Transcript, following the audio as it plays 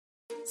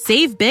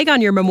Save big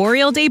on your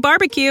Memorial Day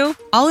barbecue,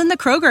 all in the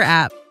Kroger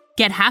app.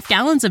 Get half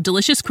gallons of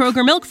delicious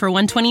Kroger milk for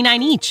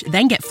 $1.29 each.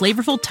 Then get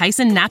flavorful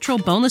Tyson natural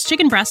boneless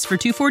chicken breasts for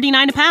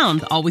 $2.49 a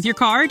pound, all with your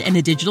card and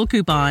a digital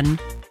coupon.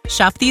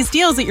 Shop these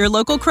deals at your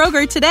local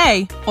Kroger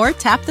today, or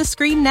tap the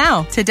screen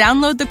now to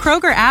download the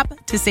Kroger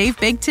app to save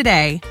big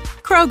today.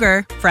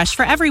 Kroger, fresh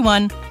for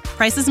everyone.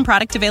 Prices and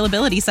product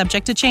availability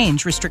subject to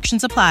change.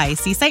 Restrictions apply.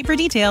 See site for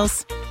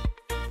details.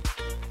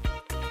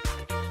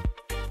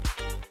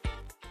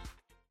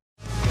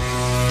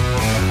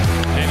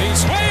 And he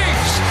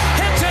swings,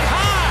 hits it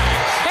high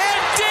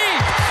and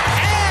deep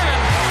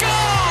and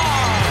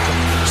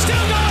gone.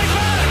 Still going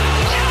back.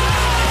 Oh!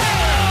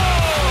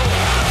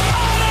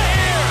 Out of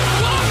here.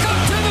 Welcome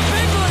to the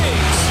big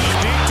leagues.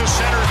 Deep to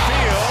center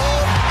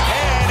field,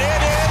 and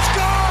it is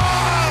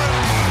gone.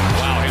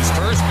 Wow, his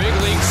first big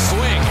league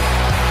swing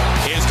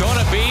is going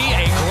to be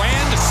a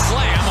grand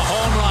slam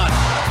home run.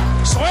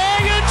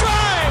 Swing and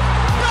drive.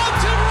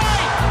 Belton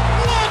right.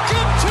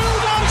 Welcome to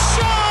the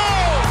show.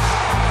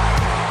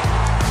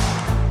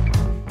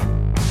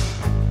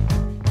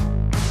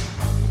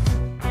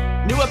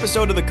 New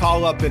episode of the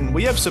Call Up, and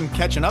we have some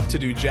catching up to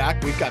do,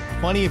 Jack. We've got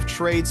plenty of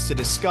trades to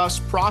discuss,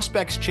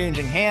 prospects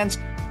changing hands.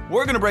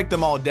 We're going to break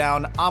them all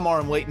down. I'm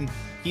Aram Layton.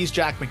 He's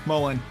Jack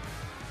McMullen.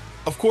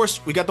 Of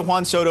course, we got the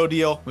Juan Soto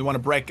deal. We want to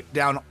break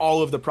down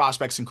all of the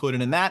prospects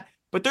included in that.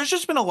 But there's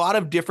just been a lot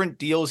of different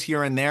deals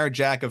here and there,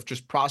 Jack, of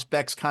just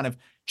prospects kind of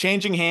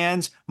changing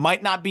hands.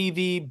 Might not be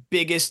the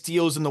biggest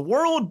deals in the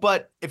world,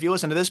 but if you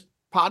listen to this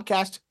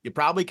podcast, you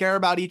probably care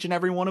about each and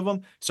every one of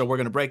them. So we're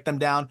going to break them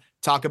down,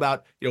 talk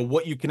about,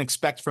 what you can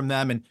expect from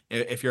them. And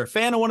if you're a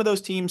fan of one of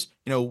those teams,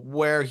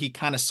 where he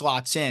kind of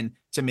slots in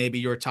to maybe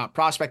your top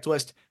prospect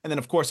list. And then,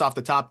 of course, off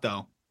the top,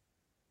 though,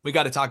 we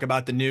got to talk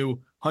about the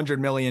new $100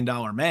 million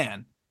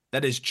man.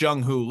 That is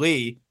Jung-Hoo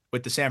Lee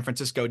with the San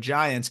Francisco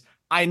Giants.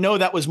 I know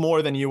that was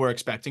more than you were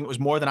expecting. It was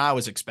more than I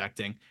was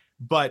expecting,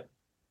 but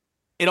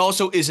it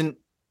also isn't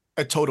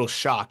a total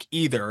shock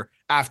either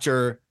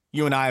after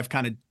you and I have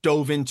kind of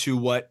dove into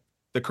what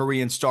the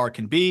Korean star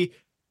can be,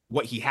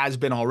 what he has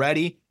been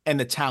already, and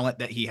the talent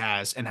that he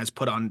has and has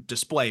put on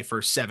display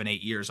for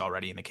 7-8 years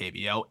already in the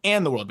KBO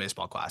and the World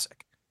Baseball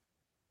Classic.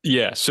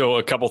 Yeah, so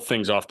a couple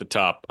things off the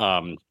top.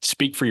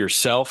 Speak for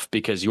yourself,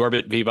 because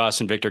Yorbit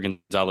Vivas and Victor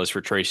Gonzalez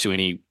for Trey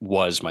Sweeney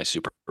was my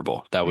Super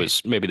Bowl. That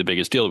was maybe the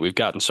biggest deal that we've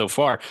gotten so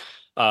far.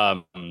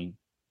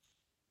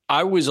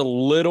 I was a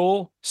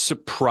little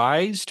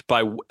surprised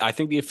by, I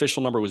think the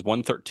official number was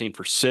 113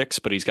 for 6,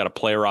 but he's got a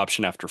player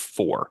option after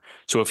 4.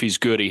 So if he's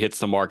good, he hits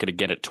the market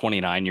again at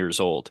 29 years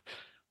old.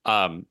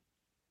 Two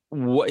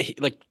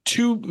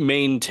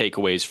main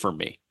takeaways for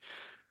me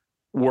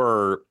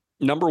were,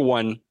 number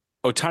one,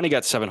 Ohtani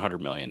got $700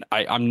 million.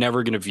 I'm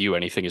never going to view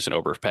anything as an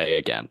overpay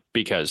again,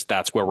 because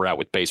that's where we're at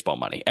with baseball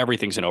money.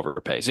 Everything's an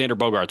overpay. Xander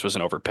Bogaerts was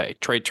an overpay.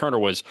 Trey Turner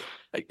was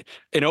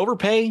an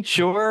overpay.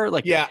 Sure.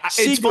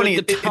 It's funny.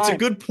 It's a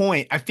good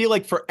point. I feel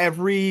like for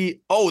every,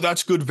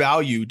 that's good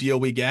value deal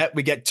we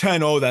get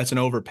 10, that's an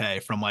overpay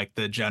from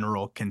the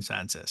general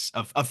consensus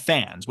of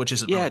fans, which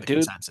isn't really the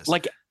consensus.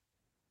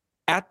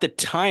 At the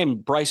time,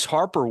 Bryce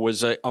Harper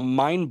was a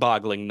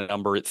mind-boggling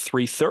number at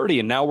 330,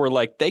 and now we're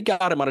they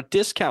got him on a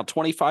discount,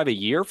 25 a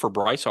year for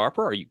Bryce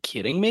Harper. Are you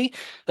kidding me?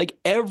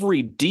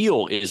 Every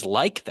deal is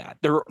like that.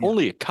 There are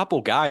only a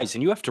couple guys,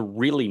 and you have to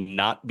really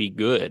not be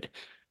good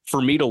for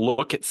me to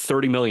look at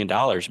 $30 million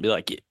and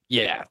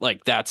be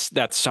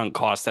that's sunk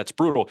cost. That's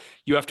brutal.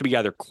 You have to be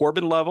either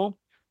Corbin level,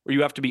 or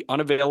you have to be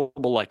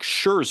unavailable like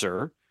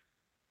Scherzer,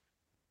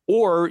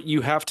 or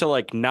you have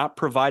to not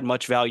provide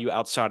much value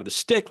outside of the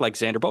stick like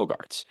Xander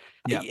Bogaerts.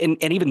 Yeah.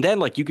 And even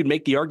then, you could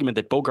make the argument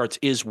that Bogaerts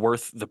is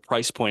worth the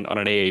price point on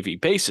an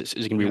AAV basis.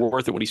 Is he going to be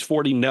worth it when he's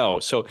 40? No.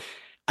 So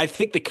I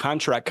think the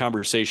contract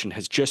conversation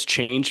has just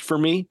changed for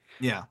me.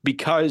 Yeah.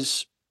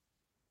 Because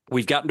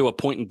we've gotten to a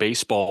point in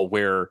baseball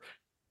where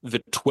the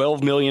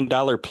 $12 million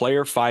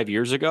player 5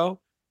 years ago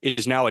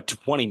is now a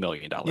 $20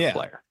 million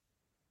player.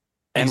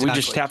 And we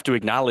just have to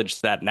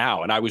acknowledge that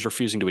now. And I was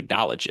refusing to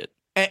acknowledge it.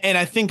 And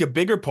I think a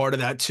bigger part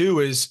of that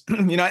too is,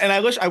 and I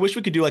wish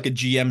we could do a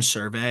GM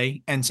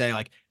survey and say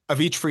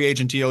of each free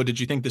agent deal, did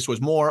you think this was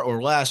more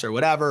or less or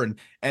whatever?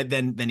 And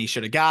then he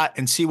should have got,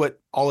 and see what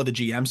all of the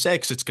GMs say,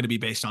 because it's going to be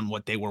based on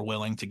what they were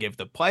willing to give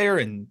the player.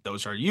 And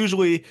that's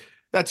usually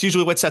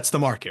what sets the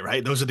market,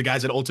 right? Those are the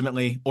guys that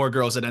ultimately, or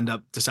girls, that end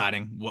up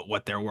deciding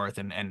what they're worth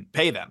and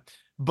pay them.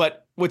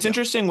 But what's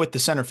interesting with the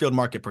center field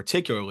market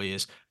particularly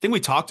is, I think we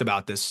talked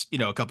about this,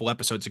 a couple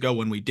episodes ago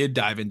when we did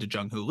dive into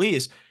Jung-Hoo Lee,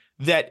 is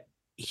that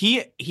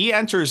he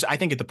enters, I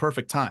think, at the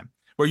perfect time,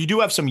 where you do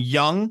have some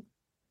young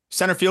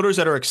center fielders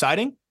that are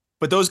exciting,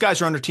 but those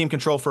guys are under team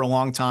control for a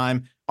long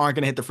time, aren't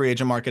going to hit the free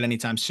agent market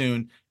anytime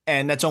soon.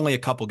 And that's only a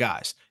couple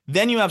guys.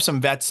 Then you have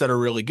some vets that are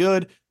really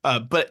good,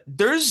 but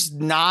there's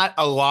not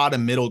a lot of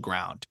middle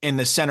ground in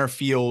the center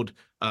field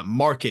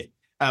market,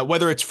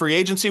 whether it's free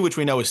agency, which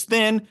we know is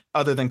thin,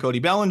 other than Cody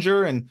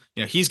Bellinger, and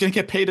he's going to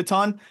get paid a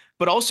ton,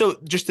 but also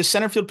just the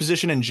center field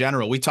position in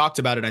general. We talked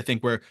about it, I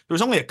think, where there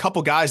was only a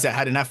couple guys that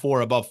had an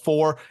F4 above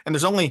 4, and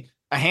there's only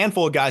a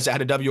handful of guys that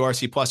had a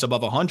WRC plus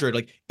above 100.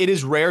 Like, it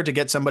is rare to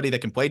get somebody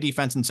that can play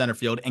defense in center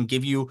field and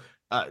give you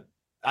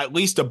at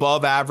least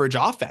above average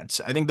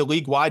offense. I think the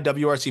league wide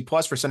WRC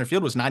plus for center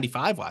field was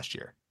 95 last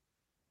year.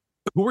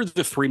 Who are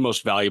the three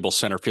most valuable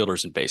center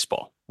fielders in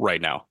baseball right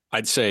now?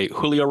 I'd say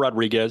Julio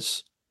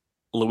Rodriguez,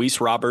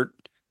 Luis Robert.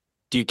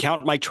 Do you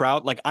count Mike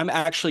Trout? Like, I'm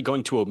actually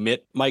going to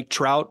omit Mike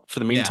Trout for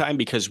the meantime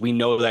because we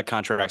know that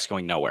contract's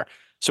going nowhere.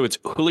 So it's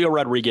Julio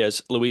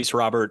Rodriguez, Luis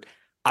Robert.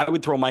 I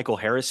would throw Michael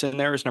Harris in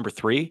there as number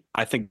 3.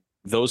 I think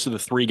those are the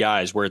 3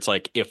 guys where it's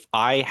like, if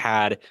I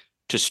had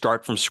to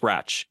start from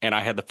scratch and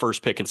I had the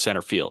first pick in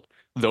center field,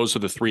 those are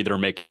the 3 that are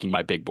making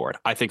my big board.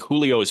 I think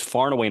Julio is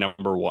far and away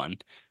number 1.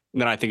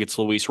 And then I think it's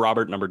Luis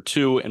Robert number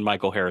 2 and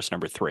Michael Harris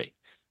number 3.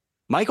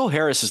 Michael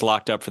Harris is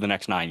locked up for the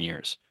next 9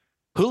 years.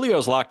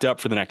 Julio's locked up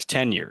for the next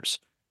 10 years.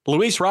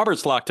 Luis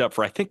Robert's locked up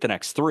for, I think, the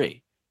next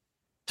 3.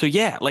 So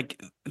yeah,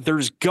 like,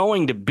 there's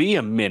going to be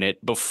a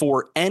minute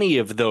before any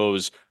of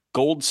those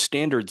gold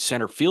standard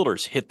center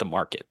fielders hit the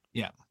market.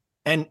 Yeah.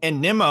 And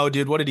Nimmo,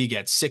 dude, what did he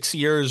get? 6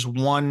 years,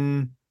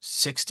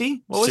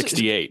 160? What was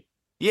 68. It?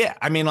 Yeah.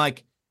 I mean,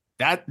 like,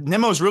 that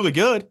Nimmo's really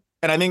good.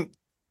 And I think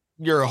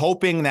you're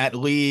hoping that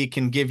Lee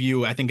can give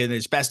you, I think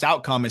his best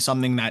outcome is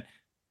something that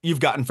you've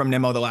gotten from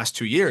Nimmo the last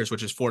 2 years,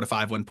 which is 4 to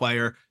 5 win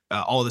player.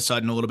 All of a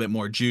sudden, a little bit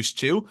more juice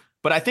too.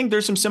 But I think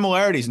there's some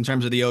similarities in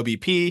terms of the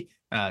OBP,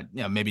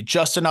 maybe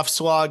just enough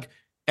slug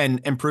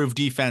and improved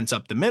defense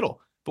up the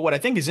middle. But what I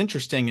think is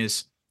interesting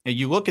is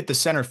you look at the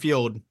center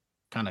field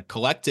kind of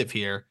collective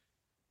here.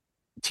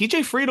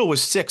 TJ Friedel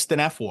was 6th in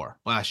F4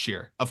 last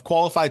year of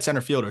qualified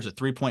center fielders at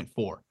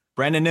 3.4.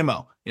 Brandon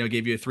Nimmo,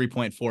 gave you a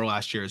 3.4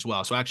 last year as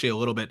well. So actually a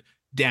little bit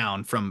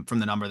down from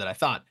the number that I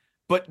thought.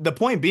 But the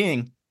point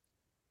being,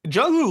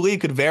 Jung-Hoo Lee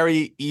could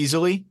very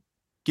easily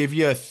give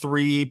you a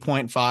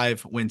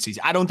 3.5 win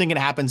season. I don't think it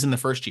happens in the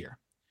first year.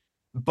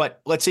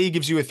 But let's say he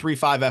gives you a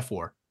 3.5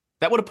 F4.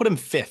 That would have put him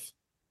 5th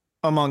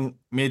among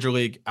major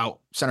league out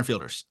center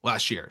fielders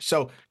last year.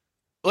 So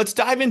let's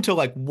dive into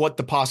like what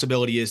the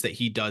possibility is that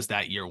he does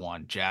that year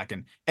 1, Jack,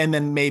 and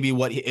then maybe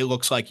what it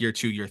looks like year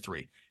 2, year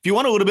 3. If you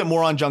want a little bit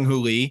more on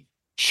Jung-Hoo Lee,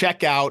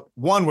 check out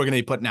one. We're going to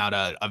be putting out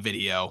a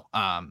video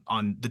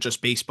on the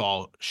Just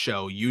Baseball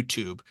show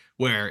YouTube,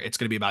 where it's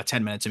going to be about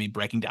 10 minutes of me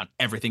breaking down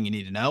everything you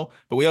need to know.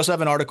 But we also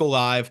have an article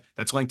live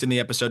that's linked in the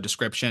episode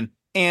description.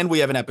 And we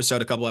have an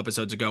episode a couple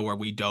episodes ago where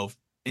we dove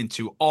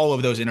into all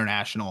of those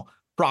international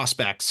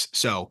prospects.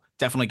 So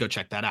definitely go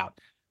check that out.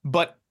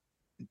 But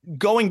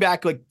going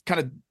back, like kind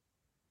of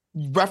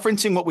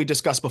referencing what we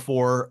discussed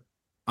before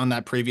on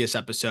that previous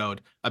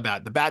episode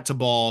about the bat to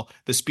ball,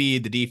 the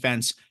speed, the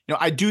defense.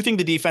 I do think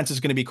the defense is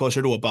going to be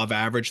closer to above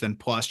average than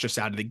plus just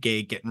out of the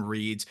gate getting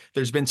reads.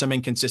 There's been some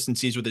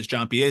inconsistencies with his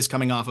jump. He is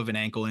coming off of an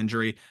ankle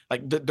injury.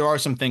 Like there are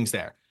some things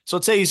there. So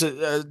let's say he's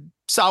a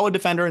solid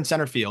defender in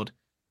center field.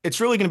 It's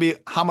really going to be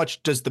how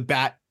much does the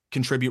bat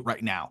contribute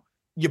right now?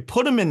 You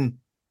put him in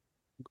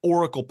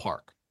Oracle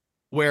Park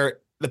where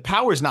the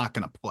power is not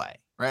going to play,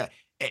 right?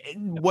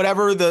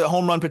 Whatever the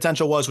home run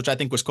potential was, which I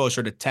think was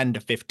closer to 10 to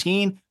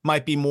 15,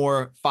 might be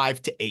more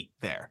 5 to 8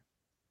 there.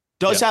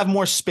 Does have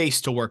more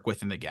space to work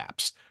with in the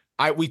gaps.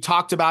 We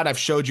talked about, I've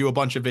showed you a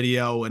bunch of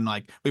video and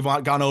like we've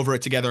gone over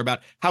it together about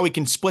how he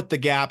can split the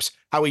gaps,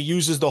 how he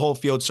uses the whole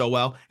field so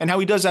well, and how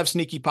he does have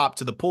sneaky pop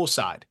to the pull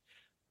side.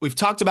 We've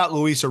talked about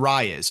Luis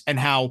Arias and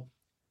how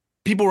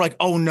people were like,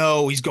 oh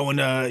no, he's going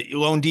to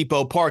Lone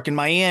Depot Park in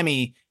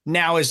Miami.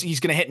 Now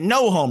he's going to hit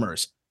no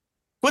homers.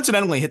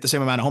 Coincidentally hit the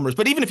same amount of homers,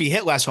 but even if he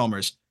hit less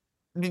homers,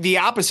 the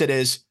opposite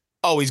is,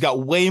 oh, he's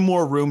got way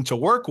more room to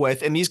work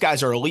with, and these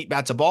guys are elite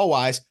bats to ball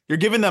wise. You're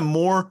giving them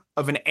more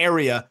of an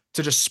area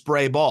to just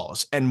spray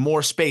balls and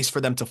more space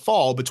for them to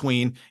fall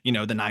between,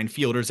 the 9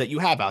 fielders that you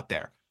have out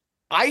there.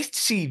 I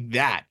see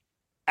that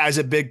as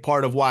a big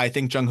part of why I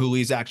think Jung-Hoo Lee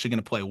is actually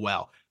going to play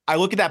well. I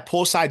look at that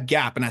pull side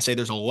gap and I say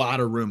there's a lot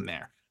of room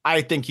there.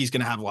 I think he's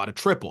going to have a lot of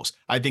triples.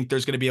 I think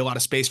there's going to be a lot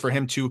of space for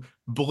him to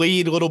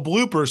bleed little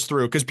bloopers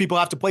through because people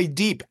have to play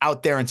deep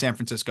out there in San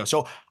Francisco.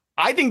 So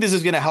I think this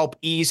is going to help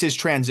ease his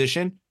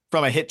transition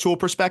from a hit tool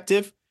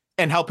perspective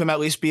and help him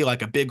at least be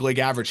like a big league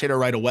average hitter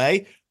right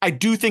away. I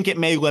do think it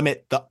may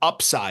limit the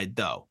upside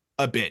though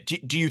a bit.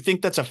 Do you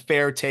think that's a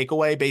fair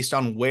takeaway based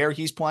on where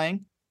he's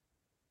playing?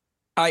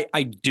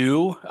 I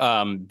do,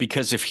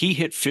 because if he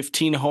hit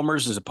 15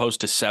 homers as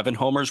opposed to 7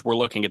 homers, we're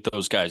looking at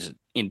those guys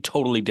in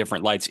totally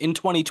different lights in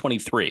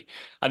 2023.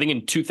 I think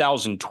in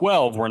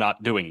 2012, we're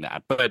not doing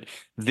that. But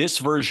this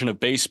version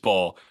of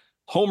baseball,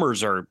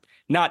 homers are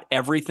not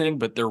everything,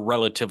 but they're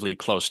relatively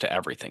close to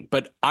everything.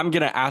 But I'm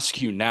going to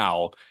ask you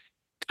now,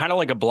 kind of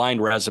like a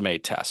blind resume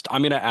test.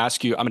 I'm going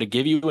to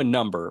give you a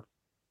number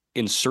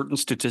in certain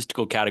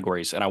statistical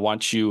categories, and I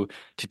want you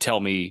to tell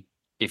me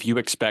if you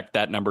expect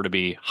that number to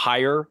be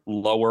higher,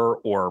 lower,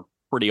 or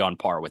pretty on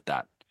par with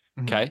that.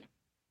 Okay.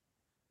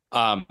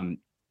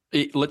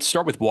 Let's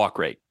start with walk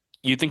rate.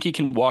 You think he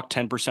can walk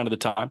 10% of the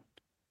time?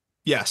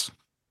 Yes.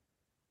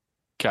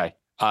 Okay.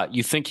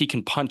 You think he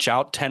can punch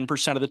out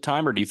 10% of the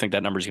time, or do you think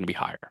that number is going to be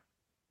higher?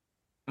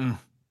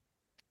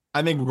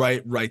 I think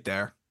right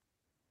there.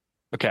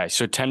 Okay,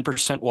 so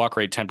 10% walk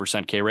rate,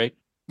 10% K rate.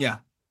 Yeah.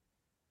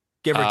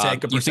 Give or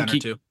take a You think percent or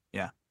two.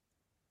 Yeah.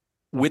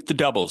 with the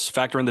doubles,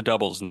 factor in the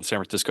doubles in San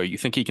Francisco, you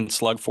think he can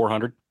slug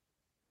 400?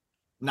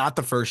 Not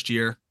the first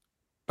year,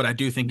 but I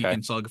do think he Okay.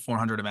 can slug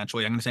 400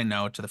 eventually. I'm going to say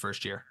no to the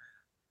first year.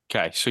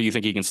 Okay, so you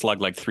think he can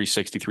slug like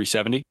 360,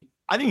 370?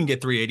 I think he can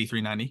get 380,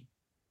 390.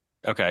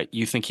 Okay,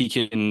 you think he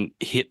can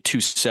hit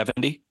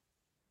 270?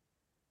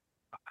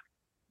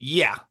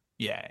 Yeah.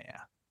 Yeah. Yeah.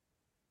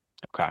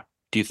 Okay.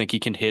 Do you think he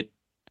can hit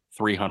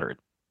 300?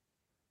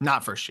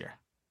 Not first year.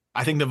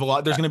 I think there's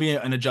going to be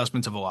an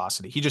adjustment to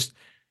velocity.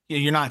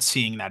 You're not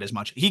seeing that as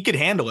much. He could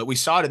handle it. We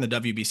saw it in the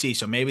WBC,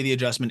 so maybe the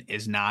adjustment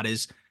is not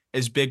as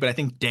big. But I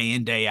think day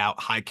in, day out,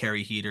 high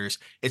carry heaters,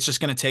 it's just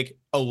going to take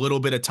a little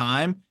bit of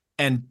time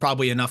and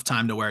probably enough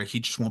time to where he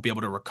just won't be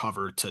able to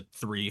recover to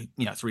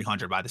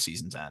 300 by the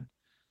season's end.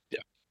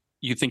 Yeah.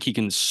 You think he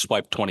can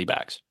swipe 20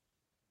 bags?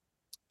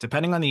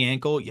 Depending on the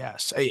ankle,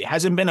 yes. It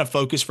hasn't been a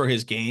focus for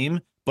his game,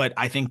 but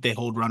I think they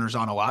hold runners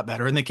on a lot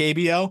better in the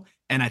KBO.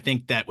 And I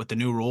think that with the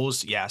new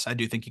rules, yes, I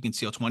do think he can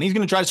steal 20. He's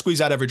going to try to squeeze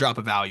out every drop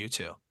of value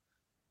too.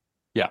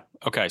 Yeah.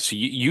 Okay. So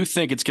you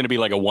think it's going to be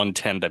like a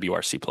 110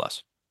 WRC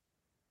plus?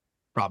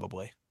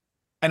 Probably.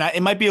 And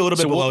it might be a little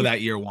bit below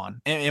that year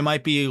one. It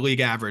might be league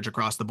average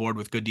across the board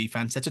with good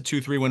defense. That's a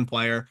 2-3 win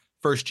player.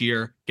 First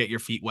year, get your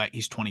feet wet.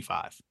 He's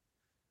 25.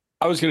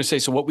 I was going to say,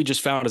 so what we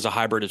just found is a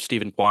hybrid of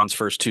Stephen Kwan's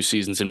first 2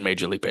 seasons in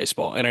Major League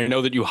Baseball. And I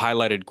know that you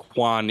highlighted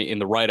Kwan in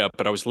the write-up,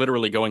 but I was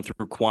literally going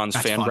through Kwan's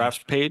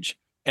Fangraphs page,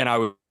 and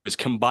I was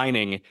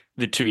combining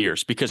the 2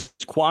 years because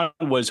Kwan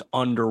was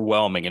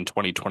underwhelming in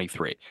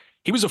 2023.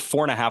 He was a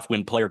 4.5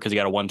 win player because he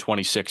had a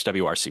 126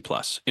 WRC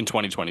plus in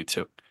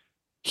 2022.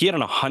 He had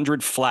an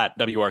 100 flat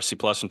WRC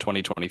plus in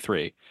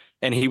 2023,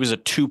 and he was a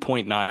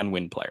 2.9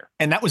 win player.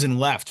 And that was in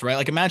left, right?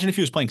 Like imagine if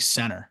he was playing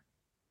center.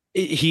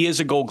 He is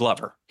a Gold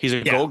Glover. He's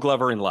a Gold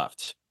Glover in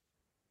left.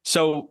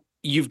 So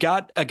you've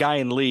got a guy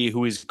in Lee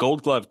who is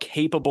Gold Glove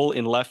capable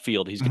in left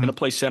field. He's going to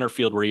play center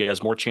field where he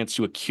has more chance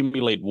to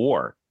accumulate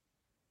WAR.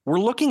 We're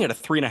looking at a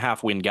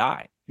 3.5 win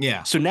guy.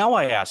 Yeah. So now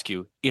I ask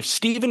you, if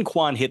Stephen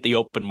Kwan hit the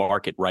open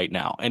market right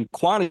now, and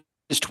Kwan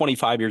is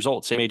 25 years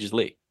old, same age as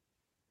Lee,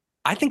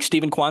 I think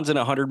Stephen Kwan's an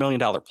 $100 million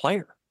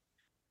player.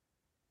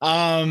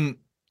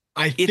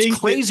 It's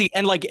crazy.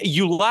 And like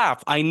you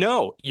laugh. I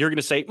know you're going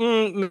to say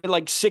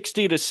like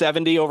 60 to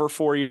 70 over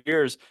 4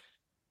 years.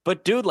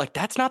 But dude, like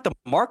that's not the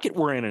market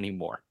we're in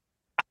anymore.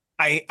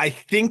 I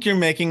think you're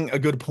making a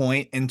good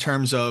point in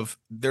terms of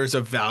there's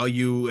a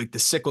value, like the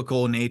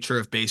cyclical nature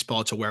of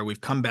baseball to where we've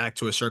come back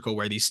to a circle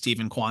where these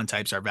Stephen Kwan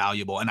types are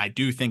valuable. And I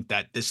do think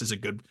that this is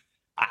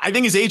I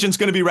think his agent's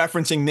going to be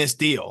referencing this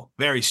deal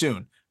very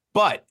soon.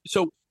 But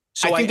so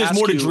I think there's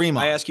more to dream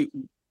on. I ask you.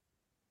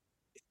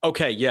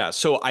 Okay, yeah.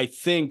 So I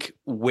think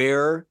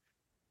where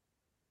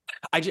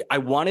I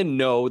want to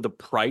know the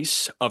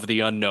price of the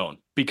unknown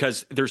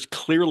because there's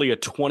clearly a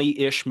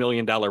 $20-ish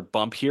million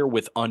bump here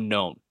with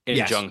unknown in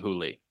Jung-Hoo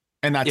Lee.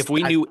 And if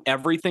we knew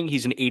everything,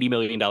 he's an $80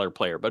 million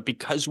player. But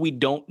because we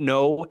don't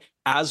know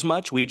as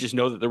much, we just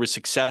know that there was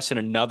success in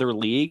another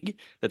league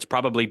that's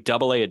probably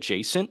AA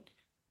adjacent.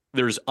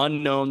 There's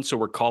unknown, so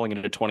we're calling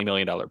it a $20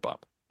 million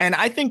bump. And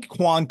I think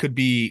Kwan could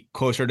be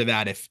closer to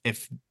that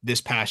if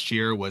this past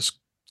year was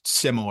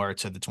similar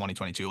to the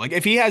 2022. Like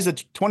if he has the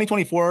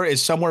 2024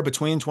 is somewhere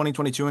between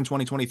 2022 and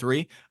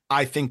 2023,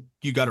 I think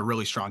you got a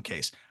really strong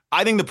case.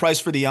 I think the price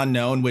for the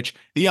unknown, which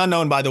the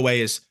unknown, by the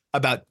way, is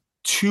about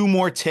 2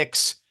 more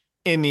ticks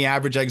in the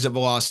average exit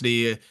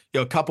velocity,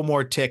 a couple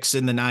more ticks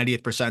in the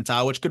 90th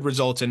percentile, which could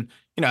result in,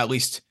 at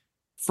least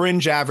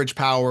fringe average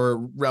power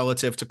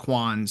relative to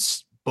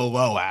Kwan's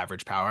below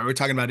average power. We're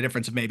talking about a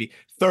difference of maybe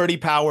 30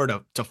 power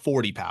to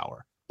 40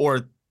 power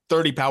or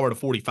 30 power to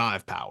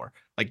 45 power.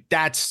 Like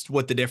that's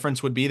what the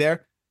difference would be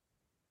there.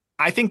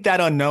 I think that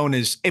unknown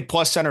is a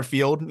plus center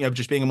field,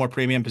 just being a more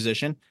premium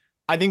position.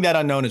 I think that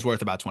unknown is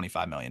worth about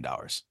 $25 million.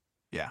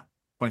 Yeah.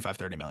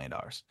 $25-30 million.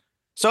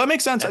 So it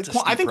makes sense.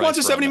 I think Kwan's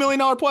a $70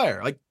 million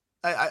player. Like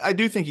I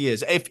do think he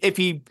is. If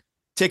he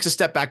takes a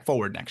step back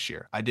forward next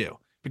year, I do,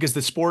 because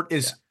the sport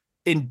is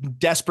in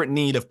desperate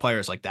need of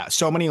players like that.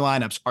 So many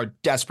lineups are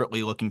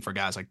desperately looking for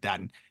guys like that.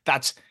 And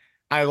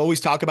I always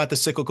talk about the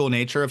cyclical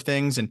nature of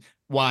things and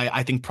why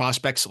I think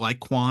prospects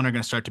like Kwan are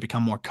going to start to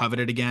become more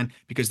coveted again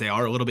because they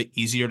are a little bit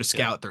easier to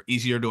scout. They're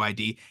easier to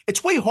ID.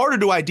 It's way harder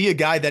to ID a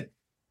guy that,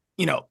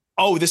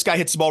 this guy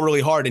hits the ball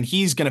really hard and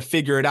he's going to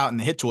figure it out in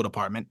the hit tool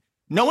department.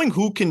 Knowing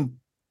who can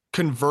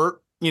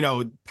convert,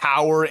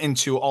 power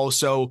into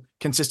also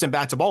consistent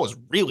bat to ball is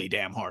really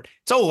damn hard.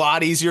 It's a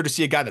lot easier to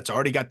see a guy that's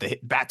already got the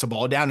bat to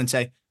ball down and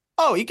say,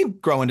 oh, he can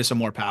grow into some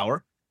more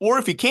power. Or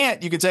if he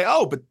can't, you could say,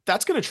 oh, but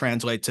that's going to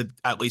translate to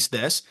at least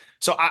this.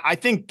 So I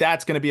think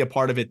that's going to be a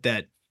part of it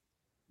that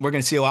we're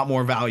going to see a lot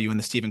more value in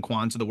the Stephen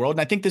Kwans of the world.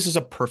 And I think this is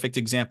a perfect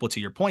example to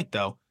your point,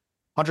 though.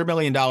 $100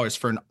 million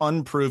for an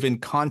unproven,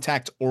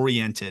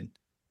 contact-oriented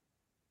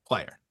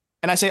player.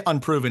 And I say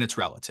unproven, it's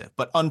relative,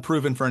 but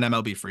unproven for an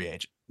MLB free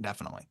agent,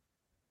 definitely.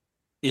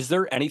 Is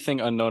there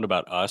anything unknown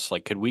about us?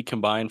 Like, could we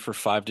combine for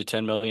 $5 to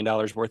 $10 million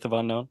worth of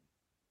unknown?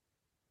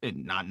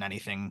 Not in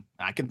anything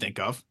I can think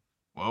of.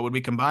 What would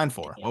we combine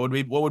for? What would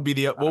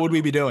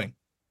we be doing?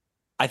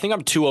 I think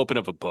I'm too open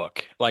of a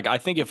book. Like, I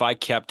think if I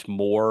kept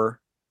more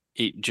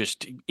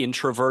just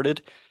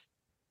introverted,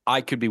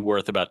 I could be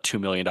worth about $2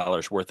 million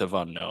worth of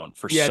unknown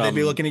for Yeah, they'd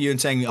be some looking at you and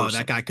saying, "Oh, that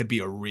person. guy could be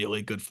a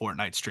really good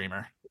Fortnite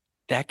streamer."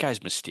 That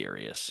guy's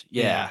mysterious.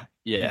 Yeah,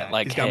 Yeah.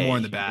 Like, he's got more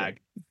in the hey,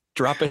 bag.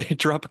 drop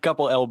a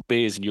couple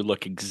LBs and you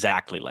look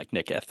exactly like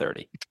Nick at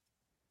 30.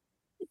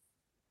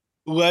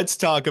 Let's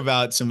talk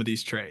about some of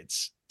these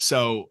trades.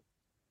 So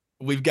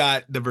we've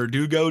got the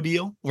Verdugo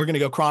deal. We're going to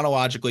go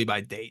chronologically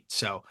by date.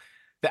 So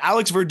the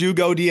Alex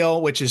Verdugo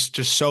deal, which is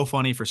just so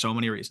funny for so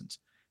many reasons.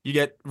 You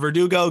get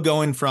Verdugo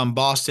going from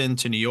Boston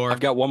to New York.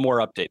 I've got one more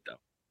update,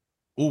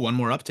 though. Ooh, one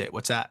more update.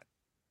 What's that?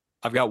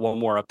 I've got one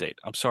more update.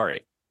 I'm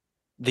sorry.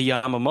 The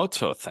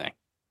Yamamoto thing.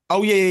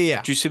 Oh,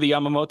 yeah. Did you see the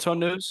Yamamoto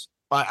news?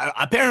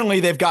 Apparently,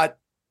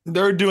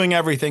 they're doing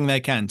everything they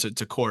can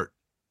to court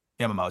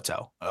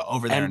Yamamoto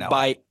over there in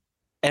LA.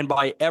 And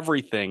by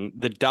everything,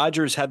 the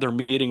Dodgers had their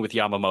meeting with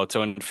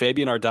Yamamoto, and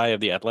Fabian Ardaya of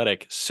The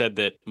Athletic said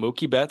that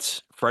Mookie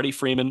Betts, Freddie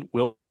Freeman,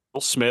 Will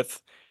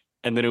Smith,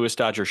 and the newest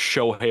Dodger,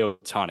 Shohei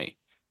Ohtani,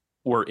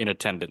 were in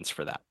attendance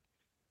for that.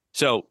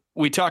 So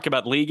we talk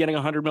about Lee getting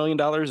 $100 million.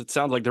 It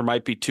sounds like there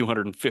might be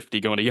 250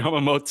 going to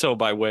Yamamoto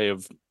by way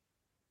of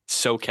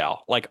SoCal.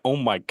 Like, oh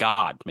my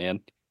God, man.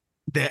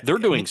 They're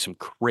doing some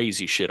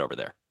crazy shit over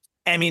there.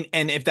 I mean,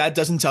 and if that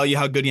doesn't tell you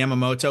how good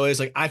Yamamoto is,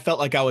 like, I felt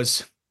like I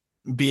was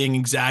being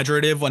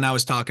exaggerative when I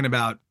was talking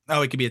about,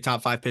 he could be a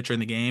top 5 pitcher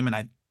in the game. And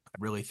I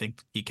really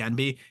think he can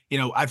be.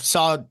 I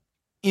saw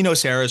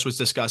Enos Harris was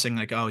discussing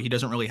like, he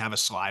doesn't really have a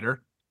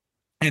slider.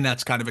 And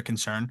that's kind of a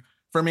concern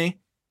for me.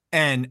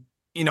 And,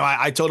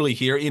 I totally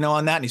hear,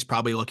 on that. And he's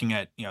probably looking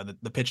at,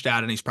 the pitch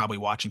data, and he's probably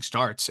watching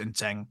starts and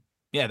saying,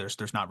 yeah,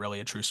 there's not really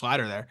a true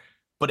slider there,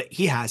 but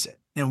he has it.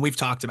 And we've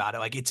talked about it.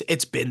 Like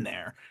it's been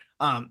there.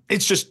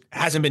 It's just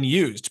hasn't been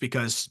used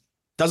because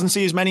doesn't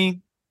see as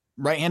many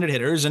right-handed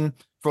hitters. And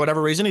for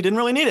whatever reason, he didn't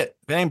really need it.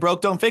 If it ain't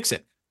broke, don't fix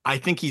it. I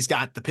think he's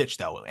got the pitch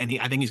though. And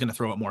I think he's going to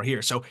throw it more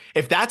here. So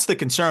if that's the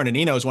concern, and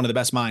Eno is one of the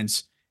best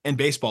minds in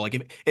baseball,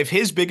 like if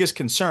his biggest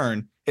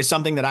concern is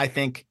something that I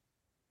think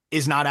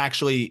is not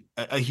actually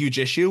a huge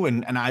issue.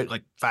 And I,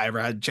 like, if I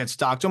ever had a chance to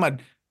talk to him,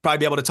 I'd probably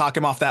be able to talk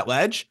him off that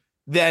ledge.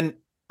 Then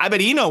I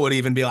bet Eno would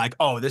even be like,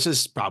 oh, this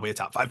is probably a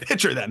top 5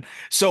 pitcher then.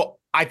 So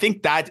I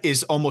think that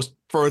is almost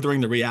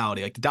furthering the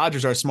reality. Like, the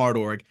Dodgers are a smart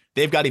org.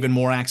 They've got even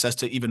more access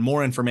to even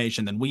more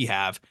information than we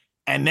have.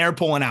 And they're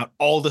pulling out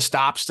all the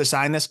stops to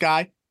sign this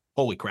guy.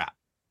 Holy crap.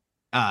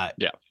 Yeah.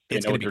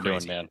 It's going to be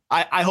crazy. Doing, man.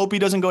 I hope he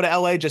doesn't go to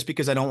LA just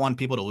because I don't want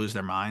people to lose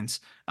their minds.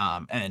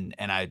 And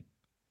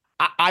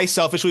I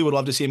selfishly would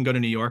love to see him go to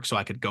New York so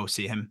I could go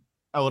see him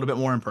a little bit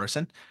more in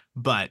person.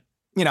 But,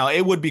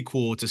 it would be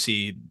cool to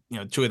see,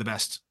 2 of the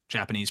best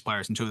Japanese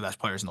players and 2 of the best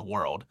players in the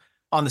world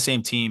on the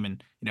same team.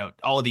 And,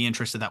 all of the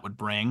interest that would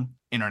bring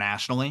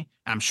internationally.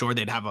 I'm sure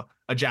they'd have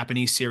a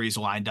Japanese series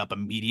lined up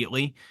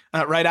immediately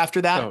right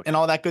after that and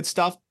all that good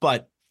stuff.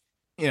 But,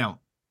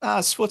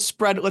 let's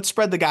spread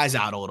the guys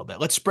out a little bit.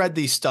 Let's spread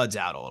these studs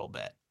out a little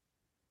bit.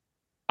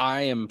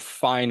 I am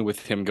fine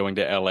with him going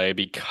to LA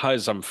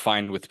because I'm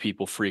fine with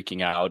people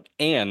freaking out.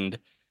 And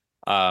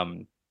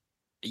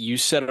you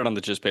said it on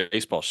the Just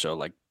Baseball show,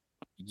 like,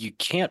 you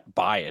can't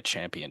buy a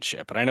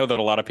championship. And I know that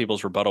a lot of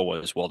people's rebuttal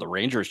was, well, the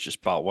Rangers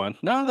just bought one.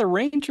 No, the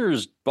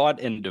Rangers bought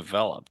and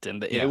developed,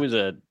 and it was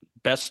a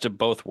best of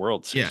both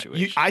worlds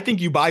situation. I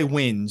think you buy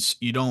wins.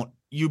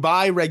 You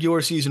buy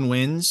regular season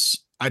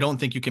wins. I don't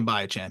think you can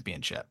buy a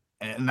championship.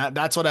 And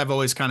that's what I've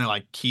always kind of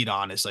like keyed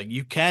on, is like,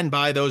 you can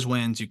buy those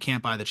wins. You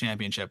can't buy the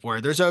championship, where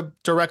there's a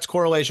direct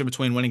correlation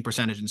between winning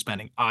percentage and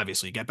spending.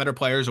 Obviously, you get better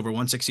players over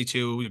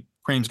 162,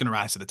 cream's going to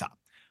rise to the top.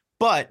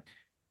 But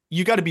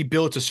you got to be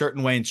built a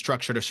certain way and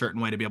structured a certain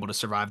way to be able to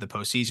survive the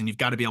postseason. You've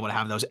got to be able to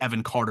have those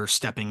Evan Carter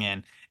stepping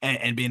in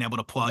and being able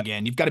to plug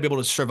in. You've got to be able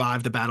to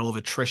survive the battle of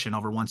attrition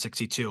over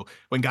 162.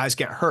 When guys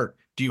get hurt,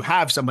 do you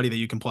have somebody that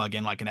you can plug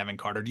in like an Evan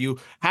Carter? Do you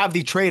have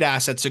the trade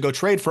assets to go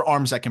trade for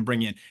arms that can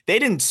bring in? They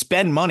didn't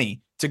spend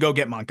money to go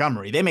get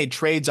Montgomery. They made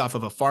trades off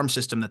of a farm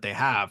system that they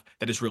have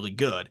that is really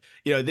good.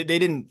 They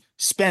didn't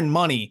spend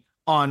money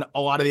on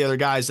a lot of the other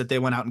guys that they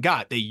went out and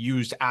got. They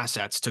used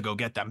assets to go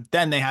get them.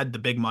 Then they had the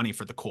big money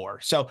for the core.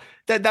 So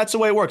that's the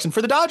way it works. And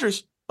for the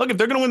Dodgers, look, if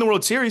they're going to win the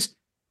World Series,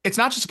 it's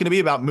not just going to be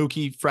about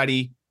Mookie,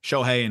 Freddie,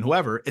 Shohei, and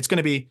whoever. It's going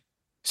to be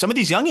some of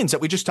these youngins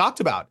that we just talked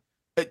about.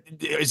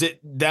 Is it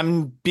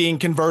them being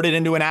converted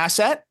into an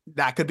asset?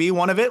 That could be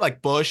one of it,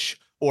 like Bush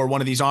or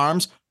one of these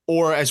arms.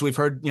 Or, as we've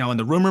heard, in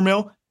the rumor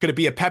mill, could it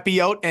be a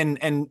Pepiot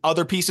and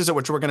other pieces, of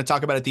which we're going to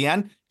talk about at the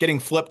end, getting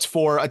flipped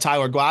for a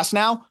Tyler Glass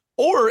now?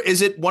 Or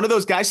is it one of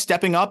those guys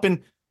stepping up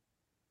and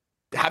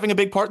having a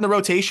big part in the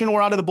rotation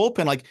or out of the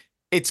bullpen? Like,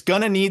 it's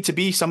going to need to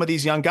be some of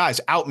these young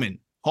guys. Outman,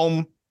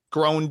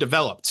 homegrown,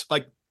 developed.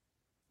 Like,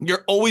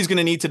 you're always going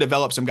to need to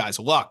develop some guys.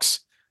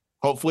 Lux,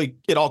 hopefully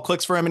it all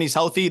clicks for him and he's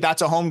healthy.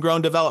 That's a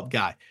homegrown, developed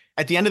guy.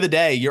 At the end of the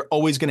day, you're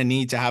always going to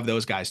need to have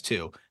those guys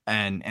too.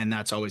 And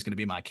that's always going to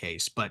be my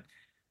case. But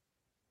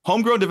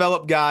homegrown,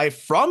 developed guy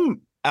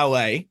from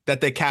LA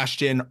that they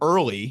cashed in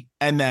early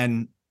and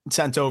then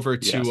sent over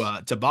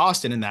to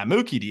Boston in that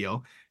Mookie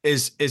deal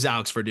is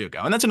Alex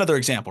Verdugo. And that's another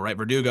example, right?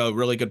 Verdugo,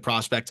 really good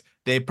prospect.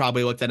 They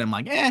probably looked at him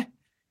like,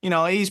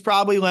 he's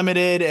probably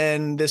limited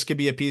and this could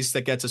be a piece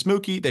that gets us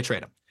Mookie. They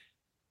trade him.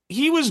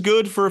 He was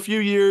good for a few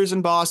years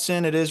in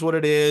Boston. It is what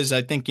it is.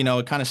 I think,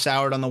 it kind of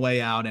soured on the way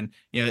out and,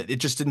 it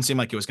just didn't seem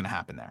like it was going to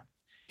happen there.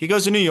 He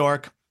goes to New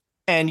York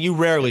and you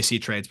rarely see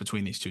trades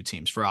between these two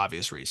teams for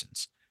obvious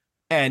reasons.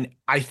 And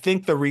I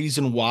think the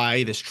reason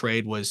why this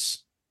trade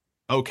was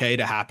okay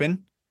to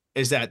happen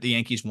is that the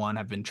Yankees, one,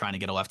 have been trying to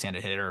get a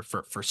left-handed hitter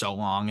for so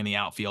long in the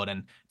outfield,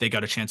 and they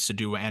got a chance to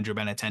do Andrew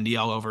Benintendi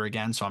all over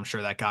again. So I'm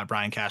sure that got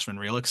Brian Cashman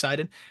real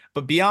excited.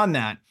 But beyond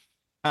that,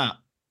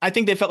 I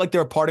think they felt like they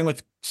were parting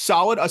with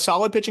a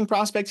solid pitching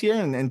prospect here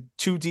and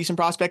two decent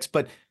prospects,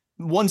 but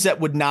guys that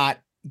would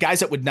not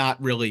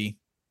really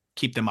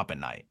keep them up at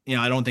night.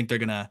 I don't think they're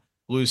going to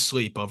lose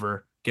sleep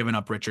over giving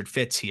up Richard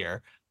Fitts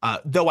here.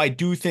 Though I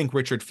do think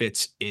Richard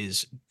Fitts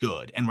is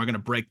good, and we're going to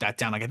break that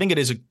down. Like, I think it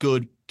is a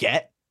good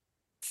get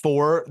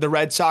for the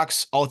Red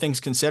Sox, all things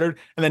considered.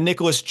 And then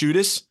Nicholas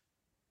Judas,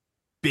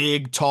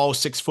 big, tall,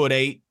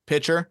 6'8"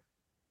 pitcher,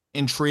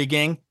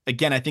 intriguing.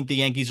 Again, I think the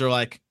Yankees are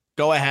like,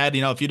 go ahead.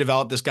 If you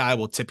develop this guy,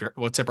 we'll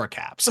tip our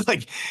caps.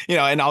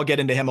 And I'll get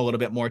into him a little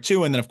bit more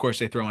too. And then of course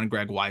they throw in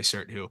Greg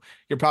Weissert, who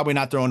you're probably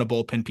not throwing a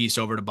bullpen piece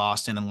over to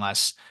Boston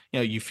unless,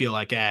 you feel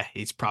like,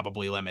 he's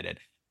probably limited.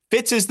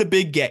 Fitz is the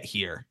big get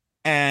here.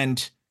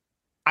 And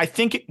I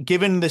think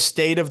given the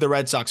state of the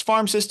Red Sox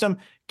farm system,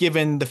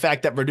 given the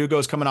fact that Verdugo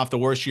is coming off the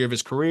worst year of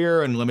his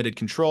career and limited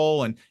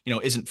control and,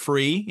 isn't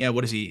free.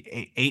 What is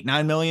he,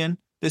 8-9 million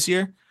this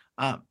year?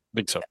 I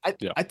think so.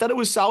 Yeah. I thought it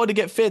was solid to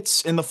get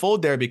Fitz in the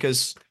fold there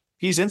because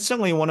he's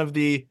instantly one of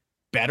the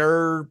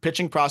better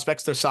pitching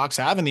prospects the Sox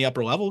have in the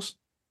upper levels.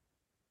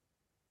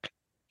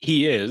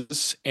 He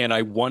is. And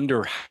I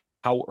wonder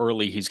how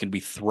early he's going to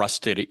be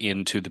thrusted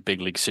into the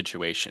big league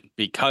situation,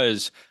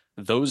 because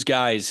those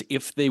guys,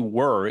 if they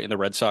were in the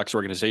Red Sox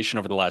organization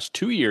over the last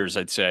 2 years,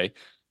 I'd say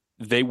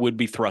they would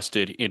be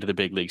thrusted into the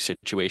big league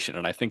situation.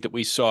 And I think that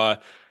we saw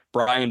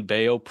Brian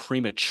Bayo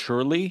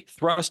prematurely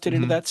thrusted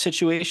into that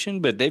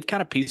situation, but they've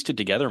kind of pieced it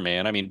together,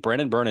 man. I mean,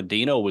 Brendan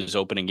Bernardino was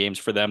opening games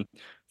for them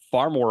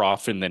far more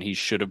often than he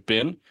should have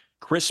been.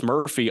 Chris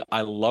Murphy,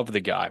 I love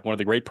the guy, one of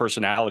the great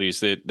personalities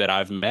that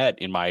I've met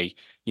in my,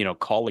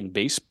 calling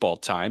baseball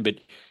time. But,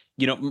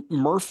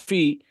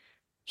 Murphy,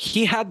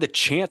 he had the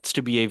chance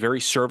to be a very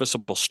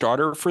serviceable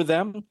starter for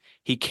them.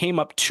 He came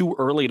up too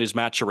early in his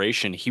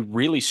maturation. He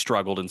really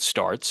struggled in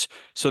starts,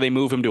 so they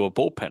move him to a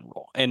bullpen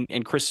role.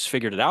 And Chris has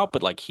figured it out,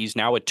 but he's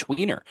now a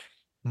tweener.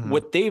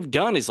 What they've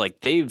done is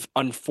they've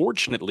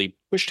unfortunately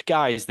pushed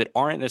guys that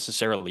aren't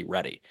necessarily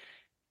ready.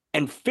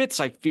 And Fitz,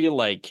 I feel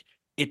like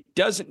it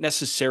doesn't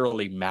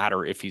necessarily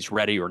matter if he's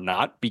ready or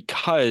not,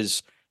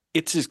 because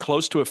it's as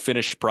close to a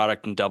finished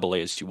product in Double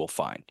A as you will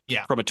find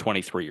from a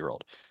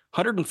 23-year-old.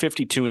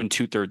 152 and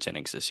 2/3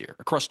 innings this year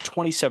across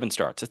 27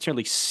 starts. That's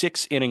nearly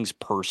 6 innings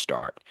per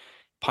start.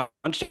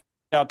 Punched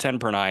out 10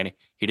 per 9.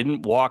 He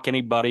didn't walk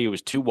anybody. It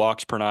was 2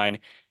 walks per 9.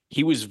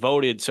 He was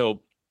voted.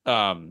 So,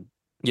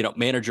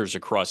 managers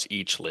across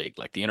each league,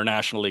 like the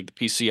International League,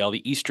 the PCL,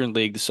 the Eastern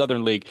League, the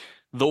Southern League,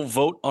 they'll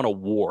vote on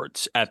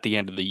awards at the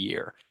end of the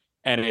year.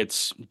 And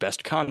it's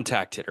best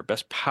contact hitter,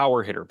 best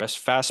power hitter,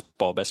 best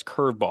fastball, best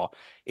curveball.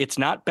 It's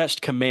not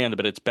best command,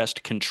 but it's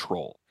best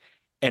control.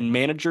 And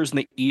managers in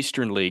the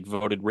Eastern League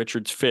voted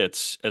Richard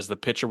Fitts as the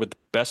pitcher with the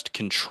best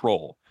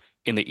control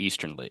in the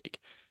Eastern League.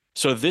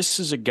 So this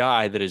is a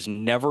guy that is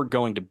never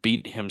going to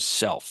beat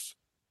himself.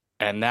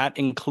 And that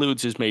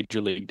includes his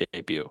major league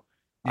debut.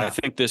 Yeah. I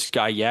think this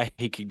guy,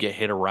 he could get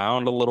hit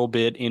around a little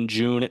bit in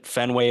June at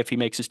Fenway if he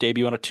makes his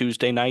debut on a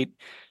Tuesday night.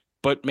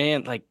 But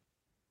man,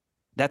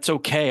 that's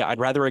okay. I'd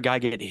rather a guy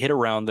get hit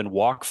around than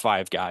walk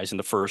 5 guys in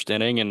the first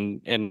inning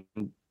and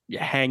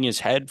hang his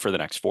head for the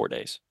next 4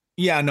 days.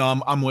 Yeah,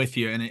 no, I'm with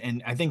you.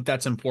 And I think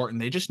that's important.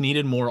 They just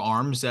needed more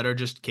arms that are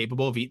just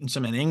capable of eating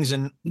some innings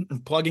and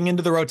plugging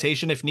into the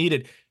rotation if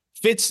needed.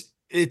 Fitz,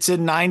 it's a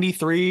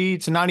 93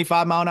 to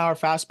 95 mile an hour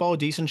fastball,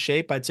 decent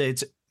shape. I'd say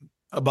it's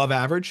above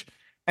average.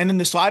 And then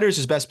the slider is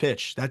his best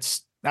pitch.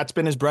 That's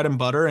been his bread and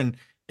butter. And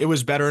it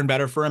was better and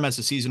better for him as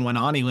the season went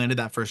on. He landed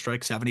that first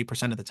strike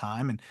 70% of the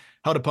time and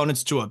held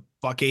opponents to a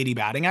 .180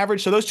 batting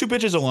average. So those 2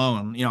 pitches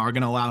alone, are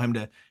going to allow him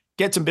to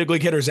get some big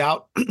league hitters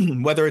out,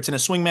 whether it's in a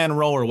swingman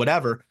role or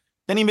whatever.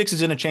 Then he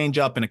mixes in a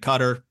changeup and a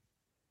cutter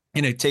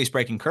and a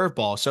taste-breaking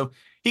curveball. So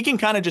he can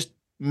kind of just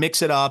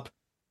mix it up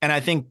and I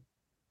think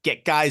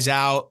get guys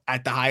out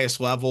at the highest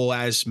level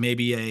as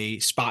maybe a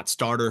spot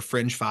starter,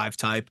 fringe 5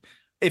 type.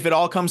 If it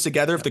all comes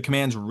together, if the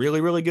command's really,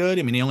 really good,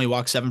 I mean, he only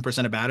walked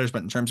 7% of batters,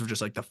 but in terms of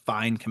just the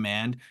fine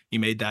command, he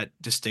made that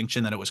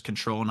distinction that it was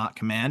control, not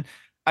command.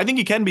 I think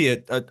he can be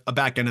a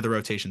back end of the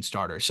rotation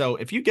starter. So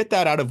if you get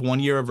that out of 1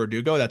 year of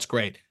Verdugo, that's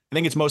great. I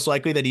think it's most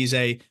likely that he's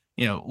a,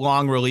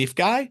 long relief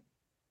guy.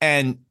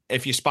 And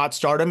if you spot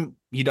start him,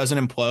 he doesn't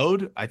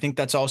implode. I think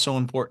that's also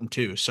important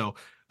too. So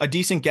a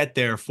decent get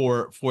there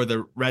for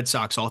the Red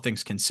Sox, all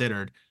things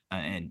considered.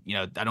 And,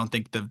 I don't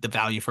think the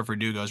value for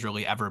Verdugo has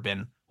really ever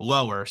been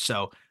lower.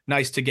 So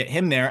nice to get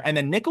him there. And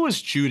then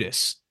Nicholas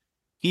Judas,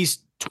 he's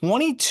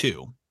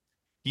 22.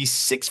 He's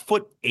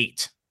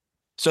 6'8".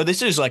 So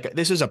this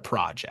is a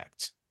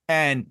project.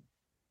 And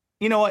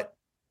you know what?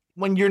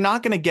 When you're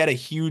not going to get a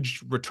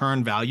huge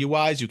return value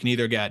wise, you can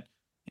either get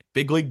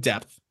big league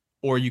depth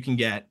or you can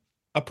get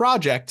a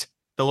project,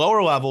 the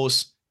lower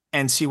levels,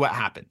 and see what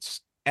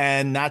happens.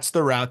 And that's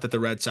the route that the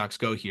Red Sox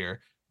go here.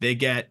 They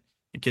get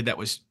a kid that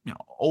was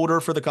older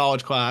for the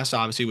college class,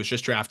 obviously was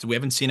just drafted. We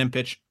haven't seen him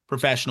pitch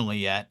professionally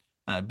yet,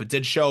 but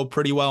did show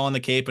pretty well on the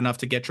Cape, enough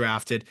to get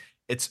drafted.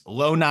 It's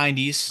low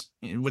 90s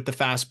with the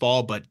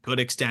fastball, but good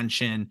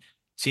extension.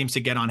 Seems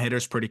to get on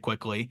hitters pretty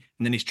quickly.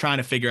 And then he's trying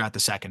to figure out the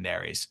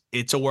secondaries.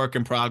 It's a work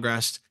in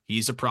progress.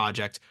 He's a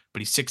project, but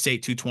he's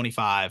 6'8",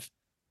 225.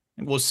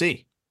 And we'll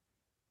see.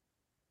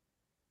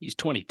 He's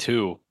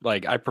 22.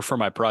 Like, I prefer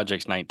my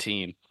projects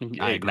 19,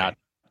 not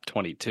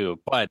 22.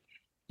 But,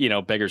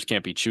 beggars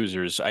can't be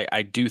choosers.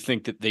 I do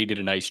think that they did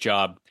a nice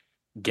job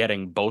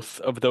getting both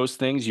of those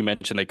things. You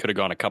mentioned they could have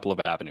gone a couple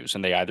of avenues,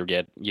 and they either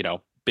get,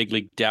 big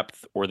league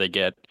depth or they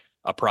get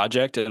a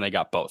project, and they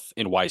got both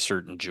in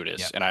Weissert and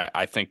Judas. Yep. And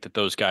I think that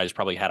those guys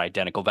probably had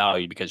identical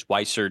value because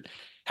Weissert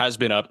has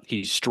been up.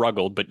 He's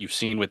struggled, but you've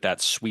seen what that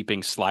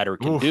sweeping slider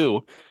can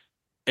do.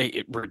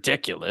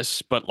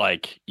 Ridiculous, but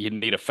you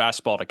need a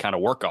fastball to kind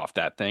of work off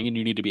that thing, and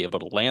you need to be able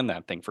to land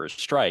that thing for a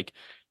strike.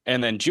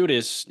 And then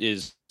Judas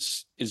is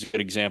a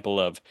good example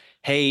of,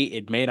 hey,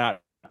 it may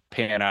not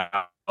pan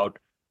out.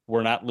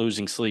 We're not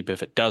losing sleep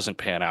if it doesn't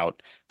pan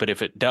out. But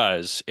if it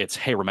does, it's,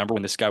 hey, remember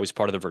when this guy was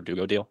part of the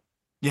Verdugo deal?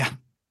 Yeah,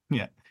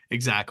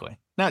 exactly.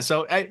 No,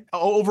 so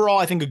overall,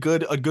 I think a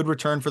good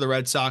return for the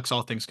Red Sox,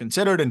 all things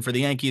considered, and for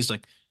the Yankees,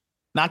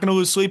 not going to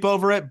lose sleep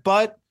over it.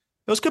 But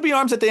those could be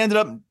arms that they ended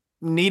up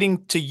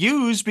needing to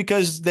use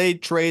because they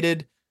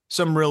traded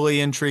some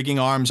really intriguing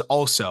arms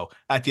also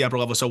at the upper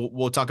level. So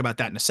we'll talk about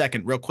that in a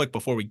second. Real quick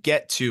before we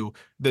get to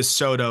the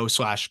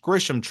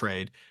Soto/Grisham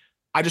trade,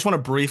 I just want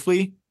to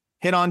briefly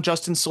hit on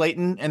Justin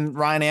Slayton and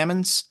Ryan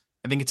Ammons.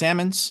 I think it's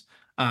Ammons.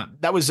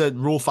 That was a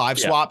Rule 5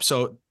 swap.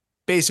 So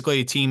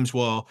basically, teams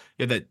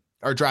that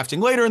are drafting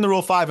later in the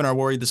Rule 5 and are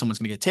worried that someone's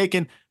going to get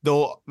taken,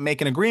 they'll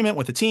make an agreement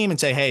with the team and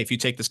say, hey, if you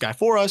take this guy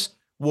for us,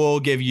 we'll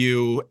give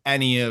you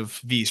any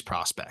of these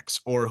prospects,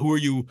 or who are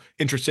you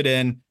interested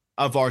in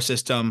of our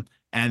system?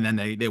 And then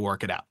they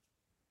work it out.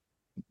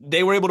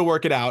 They were able to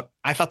work it out.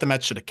 I thought the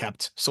Mets should have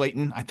kept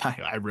Slayton.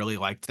 I really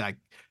liked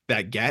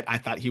that get. I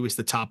thought he was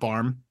the top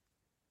arm.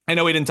 I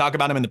know we didn't talk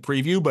about him in the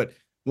preview, but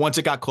once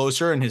it got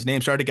closer and his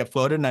name started to get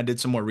floated and I did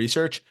some more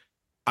research,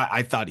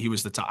 I thought he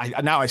was the top.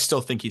 Now I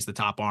still think he's the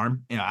top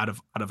arm, out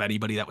of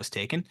anybody that was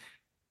taken.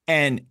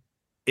 And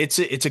it's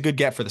a good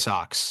get for the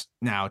Sox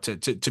now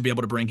to be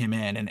able to bring him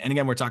in. And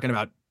again, we're talking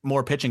about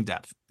more pitching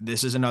depth.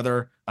 This is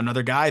another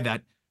guy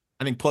that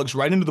I think plugs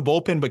right into the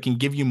bullpen, but can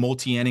give you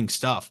multi-inning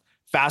stuff.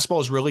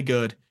 Fastball is really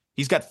good.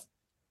 He's got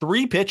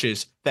 3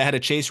 pitches that had a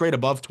chase rate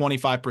above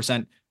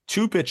 25%,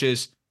 2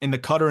 pitches in the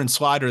cutter and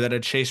slider that had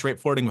a chase rate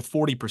flirting with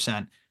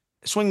 40%,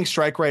 swinging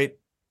strike rate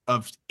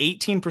of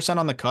 18%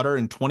 on the cutter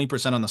and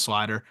 20% on the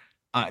slider.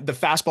 The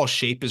fastball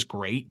shape is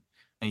great.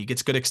 And he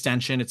gets good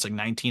extension. It's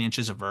 19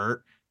 inches of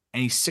vert,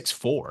 and he's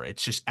 6'4".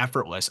 It's just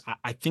effortless.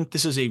 I think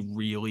this is a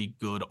really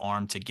good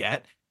arm to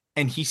get.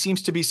 And he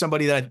seems to be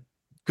somebody that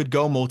could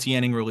go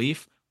multi-inning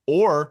relief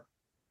or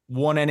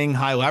 1-inning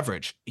high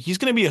leverage. He's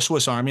going to be a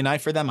Swiss Army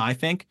knife for them, I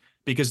think,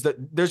 because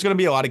there's going to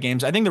be a lot of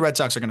games. I think the Red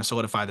Sox are going to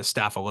solidify the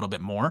staff a little bit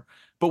more,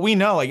 but we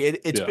know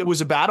it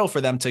was a battle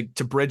for them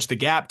to bridge the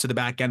gap to the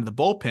back end of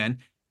the bullpen.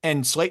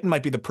 And Slayton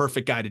might be the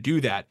perfect guy to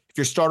do that. If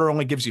your starter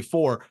only gives you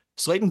 4,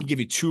 Slayton can give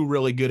you 2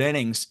 really good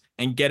innings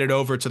and get it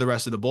over to the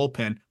rest of the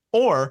bullpen,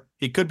 or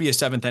he could be a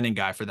 7th inning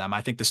guy for them.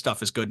 I think the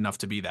stuff is good enough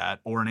to be that,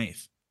 or an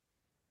 8th.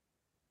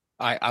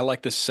 I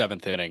like the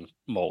 7th inning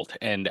mold.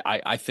 And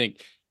I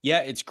think,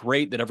 it's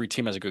great that every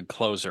team has a good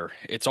closer.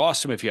 It's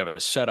awesome if you have a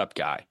setup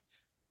guy.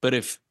 But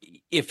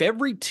if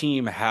every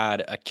team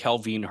had a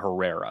Kelvin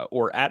Herrera,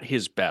 or at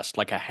his best,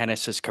 like a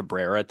Genesis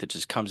Cabrera that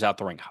just comes out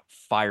throwing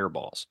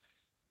fireballs,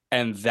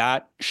 and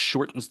that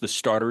shortens the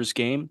starters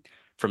game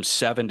from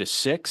 7 to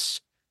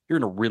 6, you're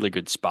in a really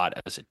good spot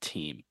as a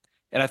team.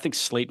 And I think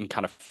Slayton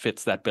kind of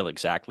fits that bill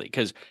exactly.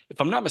 Because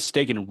if I'm not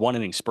mistaken, in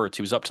 1-inning spurts,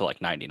 he was up to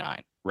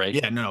 99, right?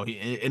 Yeah, no,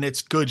 and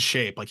it's good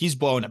shape. He's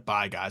blowing it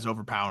by guys,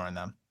 overpowering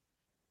them.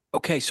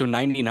 Okay, so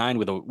 99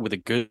 with a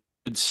good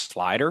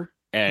slider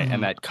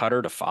and that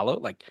cutter to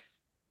follow.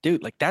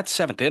 Dude, that's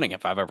 7th inning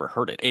if I've ever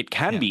heard it. It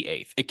can be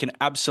 8th. It can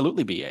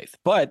absolutely be 8th.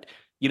 But,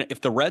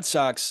 if the Red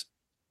Sox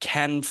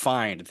can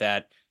find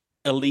that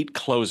elite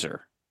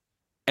closer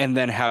and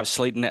then have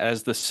Slayton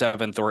as the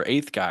 7th or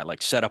 8th guy,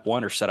 setup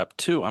 1 or setup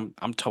 2,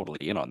 I'm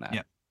totally in on that.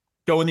 Yeah.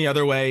 Going the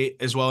other way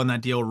as well in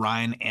that deal,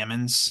 Ryan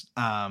Ammons.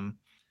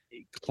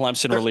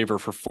 Clemson reliever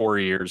for 4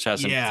 years,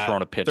 hasn't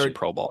thrown a pitch in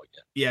pro ball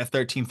yet. Yeah,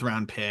 13th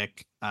round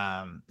pick.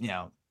 I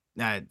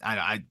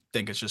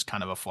think it's just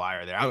kind of a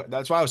flyer there.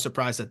 That's why I was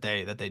surprised that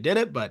they did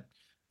it, but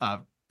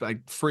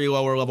free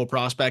lower level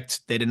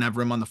prospect. They didn't have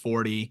room on the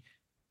 40.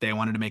 they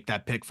wanted to make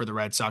that pick for the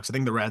Red Sox. I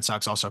think the Red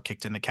Sox also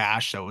kicked in the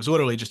cash, so it was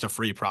literally just a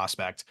free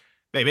prospect.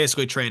 They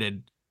basically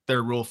traded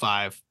their Rule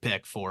 5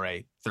 pick for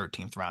a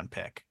 13th round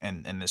pick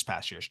in this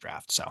past year's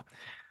draft. So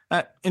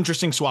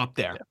interesting swap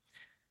there. Yeah.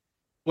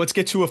 Let's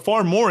get to a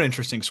far more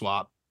interesting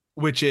swap,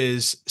 which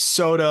is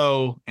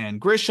Soto and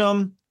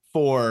Grisham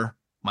for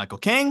Michael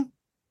King,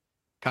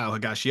 Kyle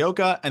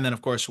Higashioka, and then,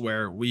 of course,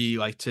 where we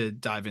like to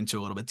dive into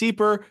a little bit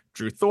deeper,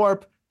 Drew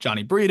Thorpe,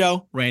 Johnny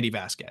Brito, Randy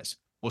Vasquez.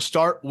 We'll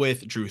start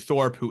with Drew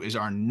Thorpe, who is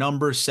our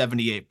number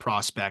 78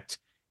 prospect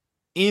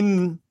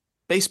in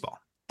baseball.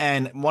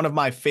 And one of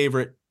my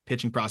favorite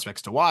pitching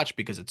prospects to watch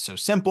because it's so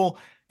simple.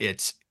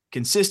 It's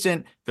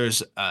consistent.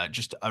 There's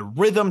just a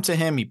rhythm to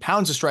him. He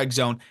pounds the strike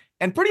zone.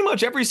 And pretty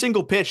much every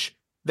single pitch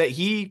that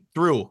he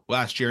threw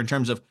last year in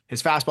terms of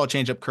his fastball,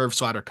 changeup, curve,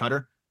 slider,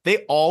 cutter, they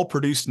all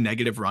produced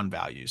negative run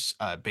values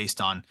based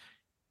on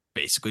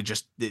basically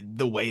just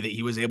the way that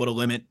he was able to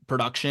limit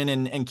production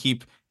and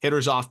keep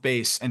hitters off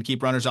base and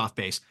keep runners off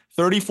base.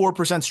 34%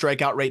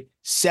 strikeout rate,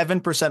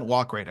 7%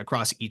 walk rate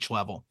across each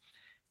level.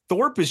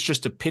 Thorpe is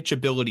just a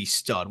pitchability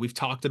stud. We've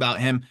talked about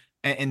him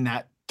in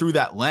that through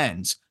that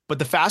lens, but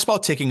the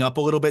fastball ticking up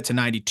a little bit to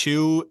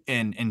 92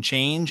 and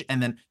change,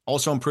 and then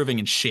also improving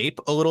in shape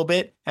a little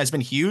bit has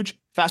been huge.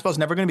 Fastball is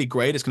never going to be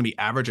great. It's going to be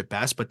average at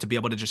best, but to be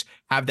able to just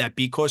have that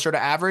be closer to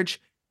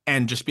average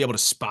and just be able to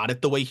spot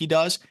it the way he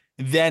does,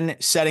 then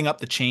setting up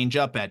the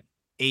changeup at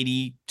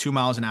 82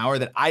 miles an hour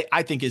that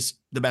I think is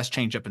the best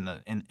changeup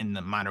in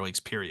the minor leagues,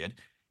 period.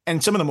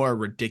 And some of the more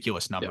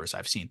ridiculous numbers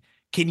I've seen.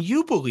 Can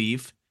you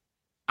believe?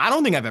 I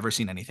don't think I've ever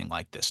seen anything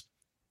like this.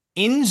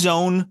 In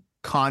zone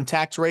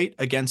contact rate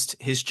against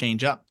his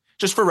changeup,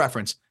 just for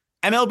reference,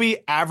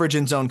 MLB average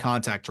in zone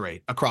contact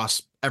rate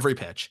across every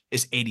pitch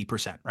is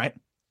 80%, right?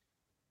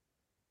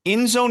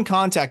 In zone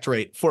contact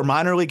rate for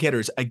minor league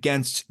hitters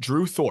against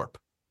Drew Thorpe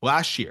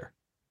last year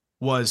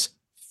was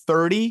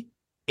 38%.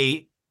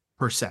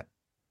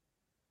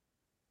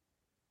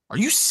 Are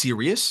you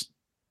serious?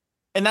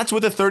 And that's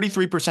with a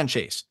 33%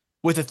 chase,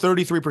 with a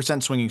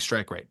 33% swinging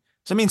strike rate.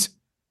 So that means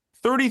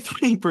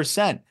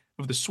 33%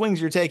 of the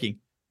swings you're taking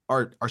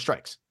are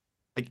strikes.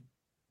 Like,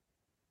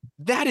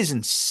 that is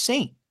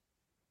insane.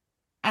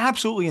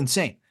 Absolutely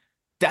insane.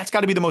 That's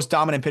got to be the most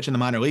dominant pitch in the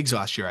minor leagues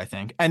last year, I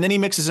think. And then he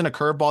mixes in a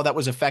curveball that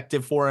was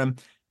effective for him,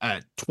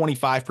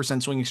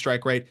 25% swinging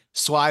strike rate,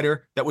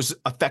 slider that was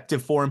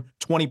effective for him,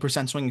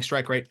 20% swinging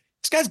strike rate.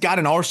 This guy's got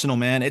an arsenal,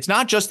 man. It's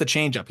not just the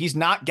changeup. He's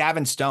not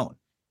Gavin Stone.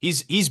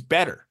 He's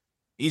better.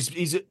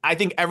 He's I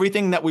think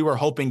everything that we were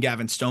hoping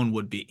Gavin Stone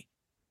would be.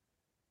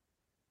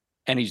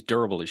 And he's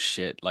durable as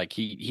shit. Like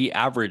he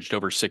averaged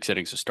over 6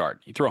 innings a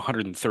start. He threw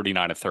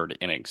 139 a third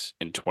innings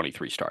in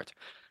 23 starts.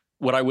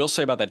 What I will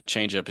say about that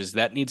changeup is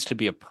that needs to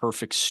be a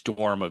perfect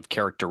storm of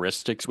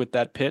characteristics with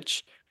that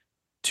pitch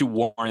to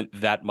warrant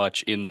that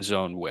much in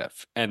zone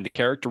whiff. And the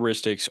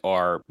characteristics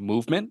are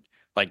movement.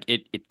 Like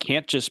it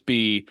can't just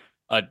be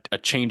a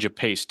change of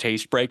pace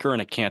taste breaker,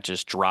 and it can't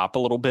just drop a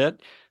little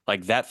bit.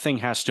 Like that thing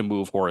has to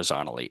move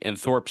horizontally, and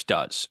Thorpe's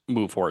does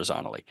move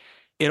horizontally.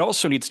 It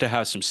also needs to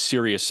have some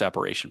serious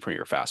separation from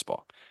your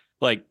fastball.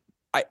 Like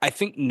I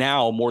think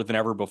now more than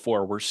ever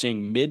before, we're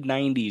seeing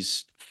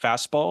mid-90s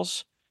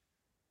fastballs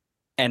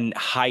and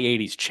high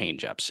 80s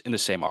changeups in the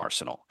same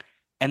arsenal.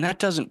 And that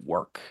doesn't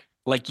work.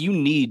 Like you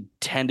need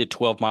 10 to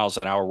 12 miles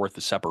an hour worth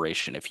of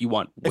separation if you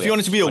want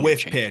it to be a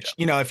whiff pitch.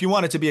 You know, if you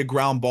want it to be a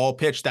ground ball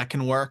pitch, that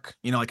can work,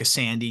 you know, like a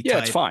Sandy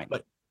type. It's fine.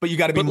 But you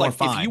got to be more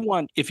fine.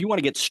 If you want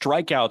to get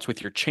strikeouts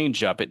with your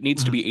changeup, it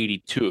needs to be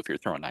 82 if you're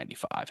throwing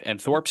 95. And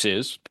Thorpe's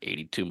is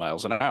 82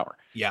 miles an hour.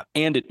 Yeah.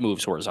 And it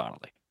moves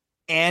horizontally.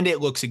 And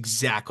it looks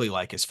exactly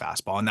like his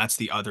fastball. And that's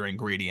the other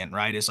ingredient,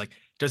 right? Is like,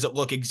 does it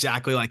look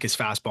exactly like his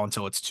fastball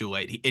until it's too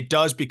late? It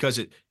does, because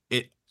it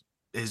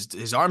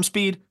his arm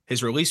speed,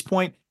 his release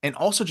point, and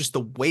also just the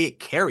way it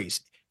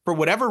carries. For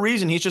whatever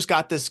reason, he's just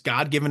got this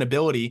God-given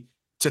ability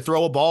to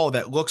throw a ball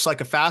that looks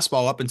like a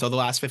fastball up until the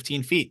last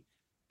 15 feet.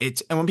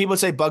 And when people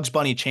say Bugs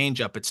Bunny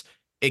changeup,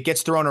 it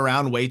gets thrown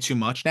around way too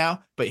much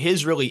now, but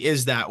his really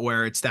is that,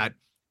 where it's that,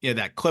 you know,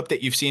 that clip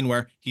that you've seen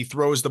where he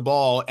throws the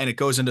ball and it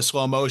goes into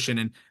slow motion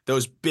and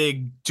those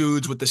big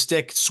dudes with the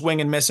stick swing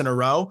and miss in a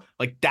row.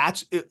 Like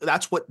that's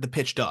what the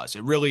pitch does.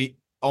 It really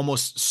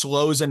almost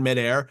slows in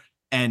midair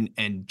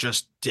and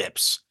just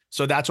dips.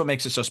 So that's what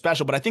makes it so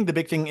special. But I think the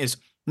big thing is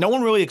no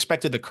one really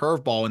expected the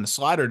curveball and the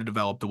slider to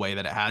develop the way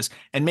that it has.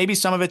 And maybe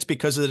some of it's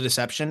because of the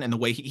deception and the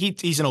way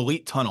he's an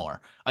elite tunneler.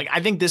 Like, I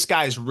think this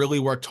guy has really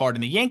worked hard.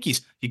 And the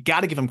Yankees, you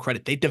got to give him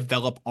credit. They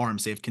develop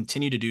arms. They've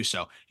continued to do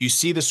so. You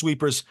see the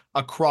sweepers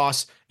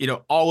across, you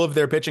know, all of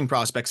their pitching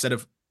prospects that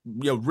have,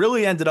 you know,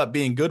 really ended up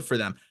being good for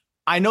them.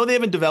 I know they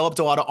haven't developed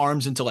a lot of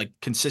arms into like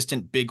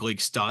consistent big league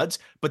studs,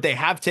 but they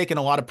have taken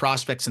a lot of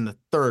prospects in the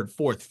 3rd,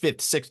 4th, 5th,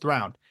 6th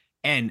round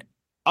and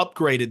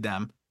upgraded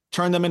them,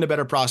 turned them into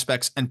better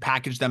prospects, and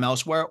packaged them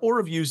elsewhere, or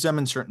have used them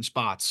in certain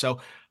spots.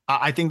 So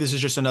I think this is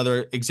just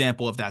another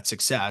example of that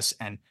success,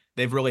 and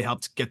they've really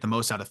helped get the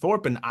most out of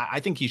Thorpe. And I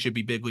think he should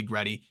be big league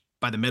ready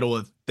by the middle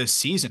of this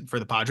season for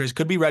the Padres.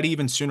 Could be ready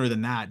even sooner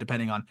than that,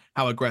 depending on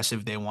how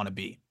aggressive they want to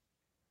be.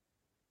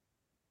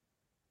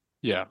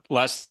 Yeah.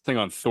 Last thing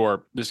on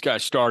Thorpe. This guy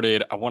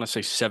started, I want to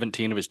say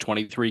 17 of his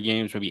 23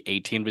 games, maybe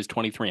 18 of his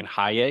 23 in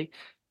high A.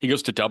 He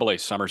goes to double A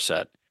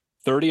Somerset,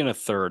 30 and a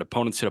third.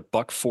 Opponents hit a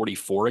buck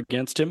 44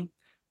 against him.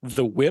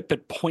 The whip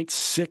at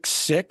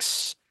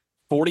 .66,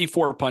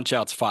 44 punch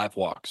outs, 5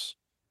 walks.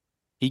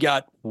 He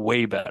got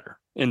way better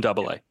in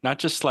double A, not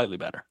just slightly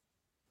better.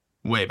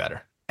 Way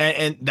better.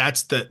 And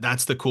that's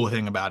the cool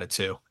thing about it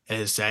too,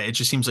 is that it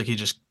just seems like he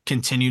just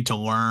continued to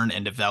learn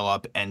and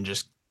develop and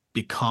just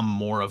become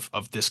more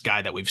of this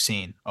guy that we've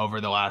seen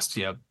over the last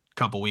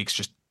couple weeks,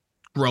 just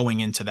growing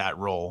into that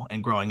role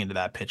and growing into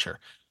that pitcher.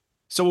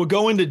 So we'll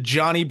go into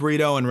Johnny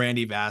Brito and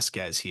Randy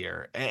Vasquez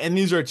here. And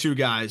these are two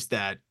guys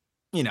that,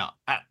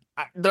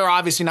 they're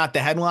obviously not the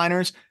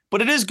headliners,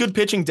 but it is good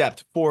pitching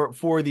depth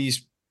for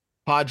these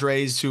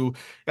Padres, who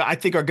I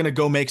think are going to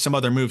go make some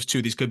other moves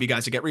too. These could be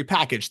guys that get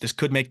repackaged. This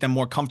could make them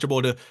more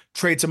comfortable to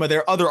trade some of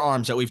their other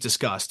arms that we've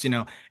discussed,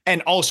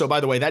 And also, by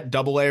the way, that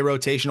double A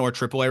rotation or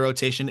triple A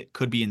rotation, it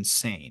could be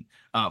insane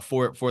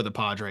for the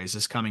Padres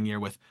this coming year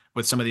with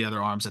some of the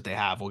other arms that they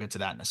have. We'll get to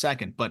that in a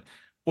second. But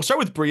we'll start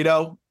with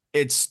Brito.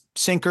 It's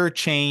sinker,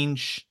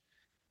 change,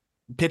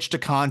 pitch to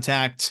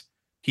contact.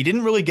 He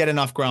didn't really get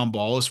enough ground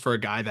balls for a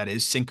guy that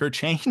is sinker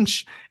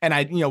change. And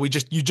you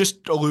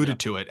just alluded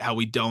to it, how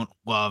we don't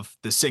love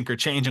the sinker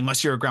change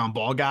unless you're a ground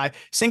ball guy.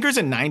 Sinker's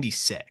at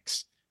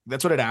 96.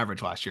 That's what it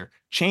averaged last year.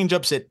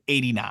 Changeup's at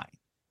 89.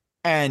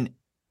 And,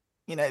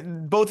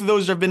 both of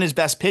those have been his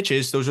best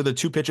pitches. Those are the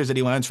two pitches that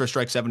he lands for a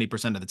strike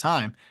 70% of the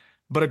time.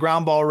 But a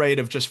ground ball rate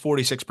of just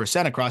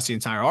 46% across the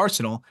entire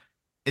arsenal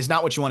is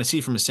not what you want to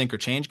see from a sinker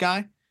change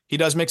guy. He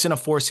does mix in a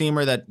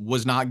four-seamer that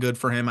was not good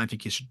for him. I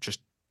think he should just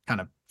kind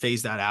of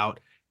phase that out.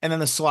 And then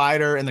the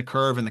slider and the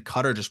curve and the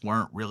cutter just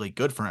weren't really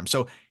good for him.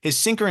 So his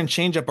sinker and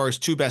changeup are his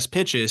two best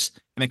pitches,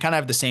 and they kind of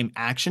have the same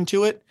action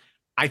to it.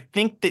 I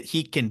think that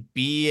he can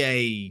be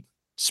a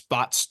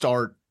spot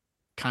start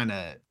kind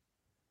of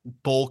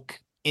bulk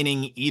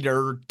inning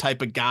eater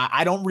type of guy.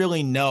 I don't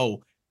really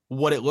know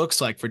what it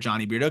looks like for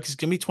Johnny Brito because he's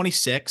going to be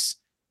 26.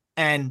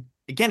 And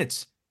again,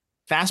 it's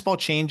fastball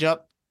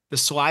changeup. The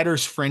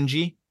slider's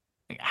fringy.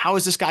 How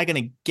is this guy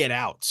going to get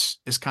outs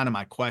is kind of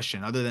my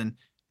question, other than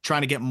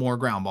trying to get more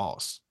ground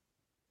balls.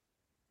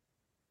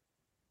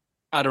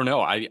 I don't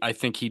know. I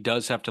think he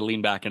does have to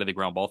lean back into the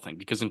ground ball thing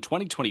because in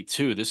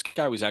 2022, this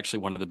guy was actually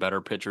one of the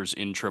better pitchers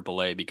in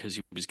AAA because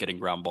he was getting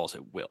ground balls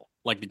at will.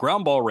 Like the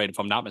ground ball rate, if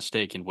I'm not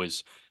mistaken,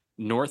 was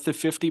north of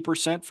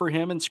 50% for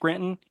him in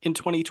Scranton in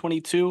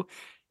 2022.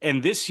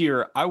 And this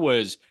year I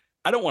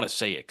don't want to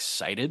say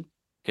excited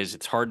because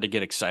it's hard to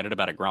get excited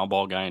about a ground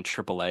ball guy in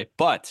AAA,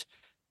 but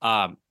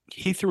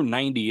he threw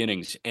 90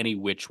 innings any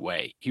which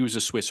way. He was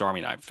a Swiss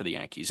Army knife for the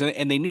Yankees,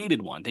 and they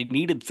needed one. They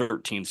needed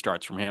 13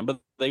 starts from him, but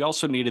they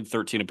also needed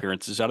 13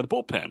 appearances out of the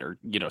bullpen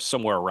or,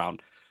 somewhere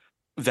around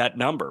that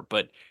number.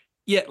 But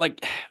yeah,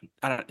 like,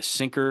 I don't know,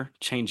 sinker,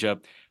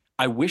 changeup.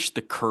 I wish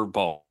the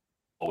curveball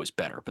was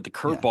better, but the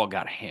curveball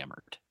got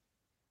hammered.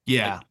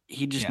 Yeah. Like,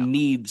 he just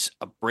needs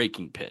a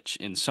breaking pitch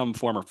in some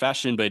form or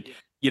fashion. But,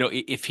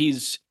 if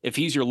he's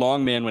your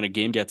long man when a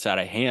game gets out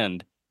of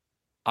hand,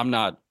 I'm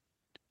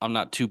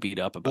not too beat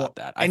up about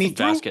that. I think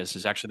Vasquez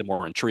is actually the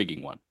more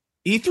intriguing one.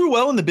 He threw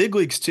well in the big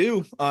leagues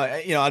too,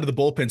 out of the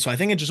bullpen. So I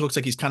think it just looks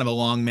like he's kind of a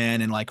long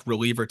man and like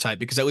reliever type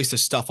because at least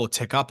his stuff will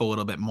tick up a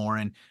little bit more.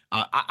 And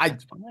I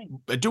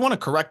do want to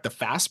correct the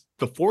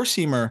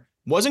four-seamer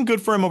wasn't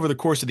good for him over the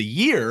course of the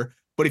year.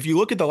 But if you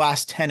look at the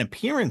last 10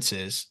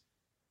 appearances,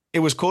 it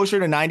was closer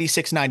to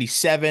 96,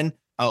 97,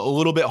 a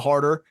little bit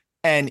harder.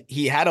 And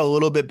he had a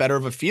little bit better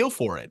of a feel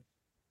for it.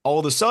 All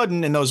of a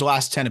sudden in those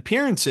last 10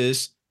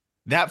 appearances,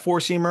 that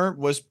four-seamer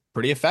was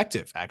pretty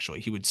effective, actually.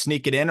 He would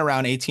sneak it in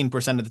around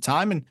 18% of the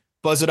time and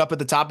buzz it up at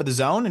the top of the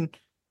zone and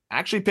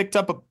actually picked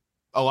up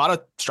a lot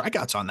of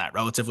strikeouts on that,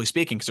 relatively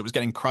speaking, because it was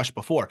getting crushed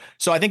before.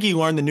 So I think he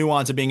learned the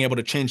nuance of being able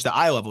to change the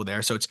eye level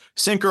there. So it's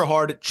sinker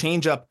hard,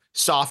 change up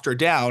softer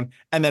down,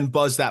 and then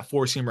buzz that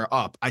four-seamer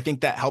up. I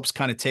think that helps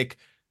kind of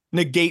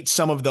negate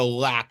some of the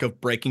lack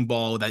of breaking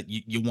ball that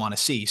you want to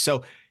see.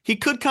 So he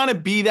could kind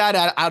of be that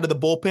out of the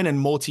bullpen and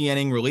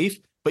multi-inning relief,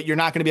 but you're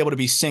not going to be able to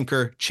be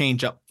sinker,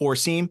 change up, four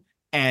seam,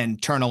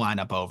 and turn a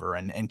lineup over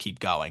and keep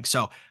going.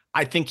 So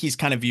I think he's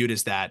kind of viewed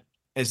as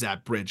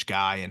that bridge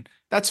guy, and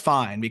that's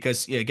fine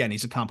because again,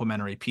 he's a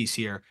complimentary piece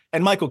here.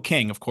 And Michael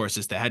King, of course,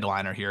 is the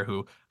headliner here,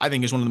 who I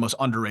think is one of the most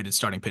underrated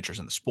starting pitchers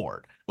in the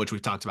sport, which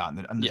we've talked about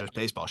in the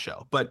baseball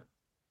show. But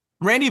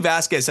Randy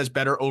Vasquez has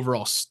better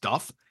overall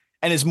stuff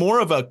and is more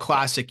of a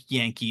classic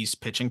Yankees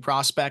pitching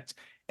prospect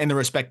in the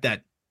respect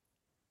that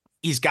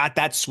he's got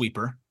that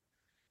sweeper.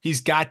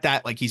 He's got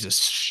that, like he's a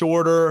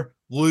shorter,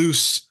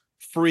 loose,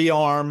 free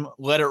arm,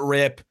 let it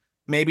rip,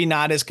 maybe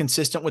not as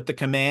consistent with the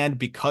command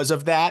because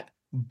of that,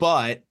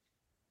 but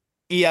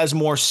he has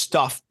more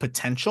stuff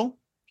potential.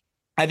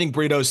 I think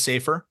Brito's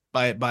safer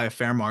by a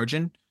fair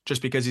margin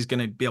just because he's going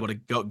to be able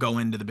to go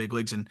into the big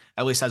leagues and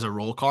at least has a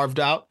role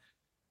carved out.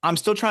 I'm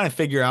still trying to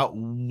figure out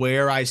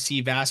where I see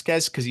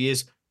Vasquez because he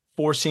is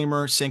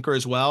four-seamer, sinker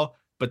as well.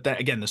 But then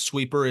again, the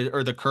sweeper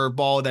or the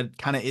curveball that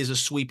kind of is a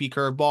sweepy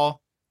curveball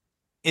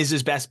is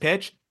his best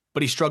pitch.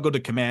 but he struggled to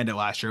command it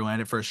last year,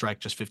 landed first strike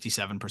just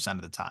 57%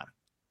 of the time.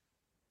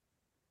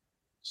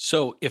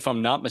 So if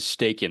I'm not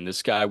mistaken,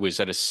 this guy was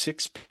at a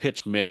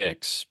 6-pitch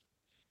mix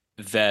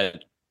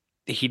that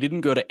he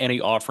didn't go to any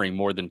offering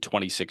more than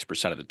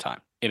 26% of the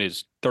time in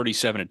his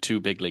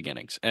 37-2 big league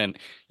innings. And,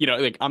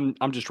 like I'm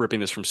just ripping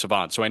this from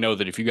Savant. So I know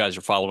that if you guys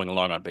are following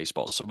along on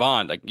Baseball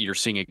Savant, like you're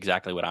seeing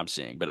exactly what I'm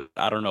seeing, but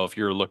I don't know if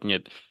you're looking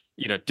at,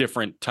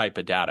 different type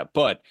of data,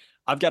 but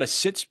I've got a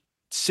six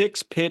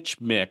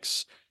pitch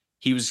mix.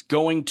 He was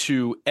going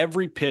to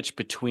every pitch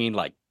between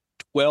like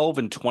 12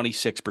 and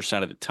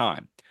 26% of the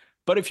time.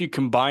 But if you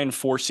combine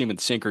four seam and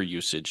sinker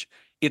usage,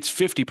 it's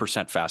 50%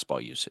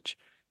 fastball usage.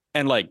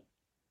 And like,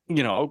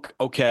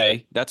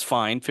 okay, that's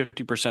fine.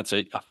 50%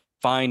 is a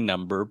fine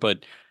number,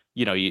 but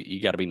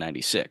you got to be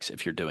 96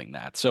 if you're doing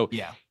that. So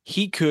yeah,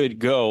 he could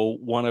go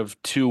one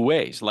of two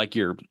ways, like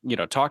you're,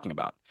 talking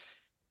about,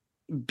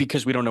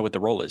 because we don't know what the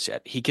role is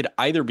yet. He could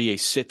either be a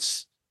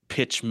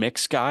 6-pitch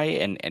mix guy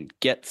and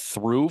get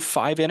through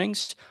 5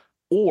 innings,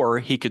 or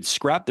he could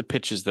scrap the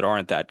pitches that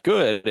aren't that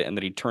good and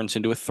then he turns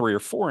into a 3 or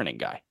 4 inning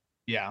guy.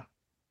 Yeah.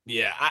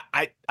 Yeah.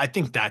 I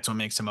think that's what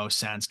makes the most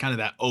sense. Kind of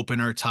that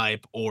opener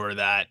type or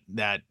that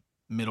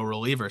middle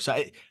reliever.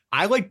 So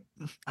I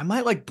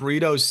might like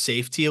Brito's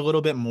safety a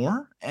little bit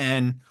more.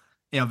 And,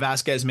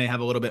 Vasquez may have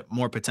a little bit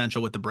more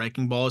potential with the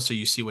breaking ball. So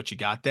you see what you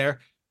got there.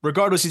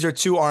 Regardless, these are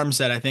two arms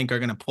that I think are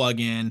going to plug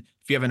in.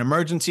 If you have an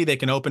emergency, they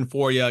can open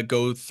for you,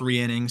 go 3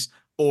 innings,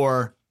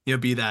 or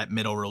be that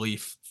middle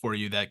relief for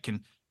you that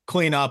can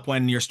clean up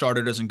when your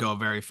starter doesn't go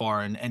very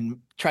far and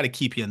try to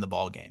keep you in the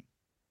ball game.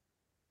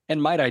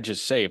 And might I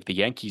just say, if the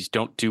Yankees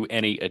don't do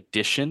any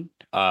addition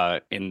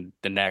in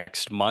the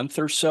next month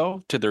or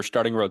so to their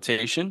starting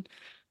rotation,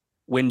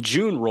 when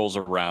June rolls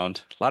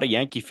around, a lot of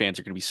Yankee fans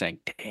are going to be saying,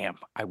 damn,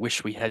 I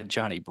wish we had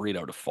Johnny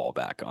Brito to fall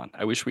back on.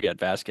 I wish we had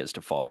Vasquez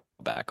to fall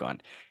back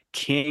on.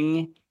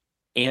 King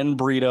and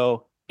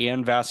Brito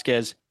and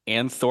Vasquez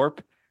and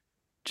Thorpe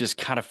just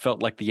kind of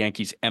felt like the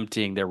Yankees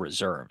emptying their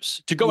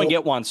reserves. To go and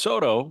get Juan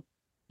Soto,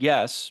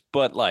 yes,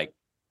 but like,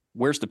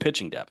 where's the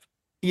pitching depth?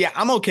 Yeah,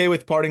 I'm okay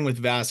with parting with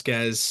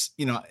Vasquez.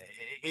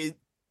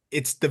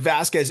 It's the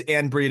Vasquez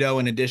and Brito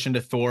in addition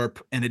to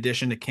Thorpe, in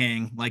addition to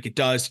King. Like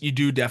you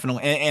do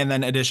definitely, and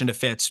then in addition to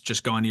Fitz,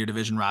 just going to your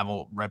division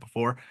rival right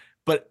before.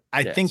 But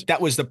I think that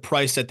was the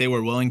price that they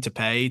were willing to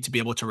pay to be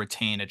able to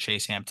retain a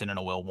Chase Hampton and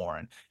a Will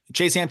Warren.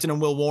 Chase Hampton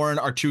and Will Warren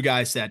are two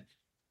guys that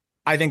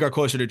I think are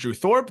closer to Drew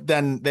Thorpe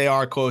than they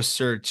are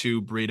closer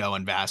to Brito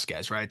and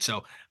Vasquez, right?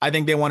 So I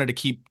think they wanted to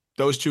keep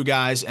those two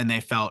guys, and they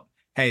felt,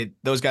 hey,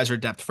 those guys are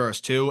depth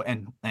first too,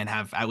 and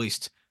have at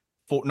least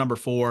number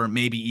 4,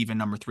 maybe even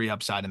number 3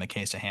 upside in the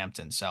case of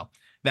Hampton. So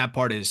that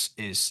part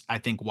is I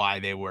think why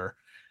they were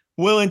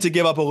willing to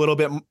give up a little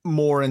bit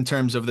more in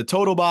terms of the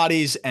total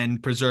bodies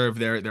and preserve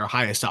their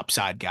highest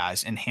upside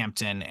guys in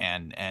Hampton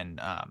and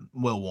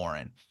Will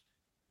Warren.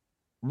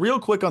 Real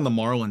quick on the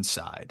Marlins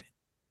side,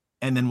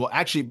 and then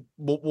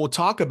we'll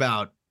talk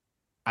about,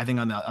 I think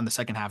on the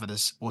second half of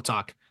this, we'll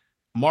talk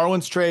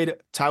Marlins trade,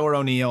 Tyler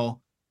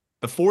O'Neill,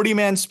 the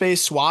 40-man space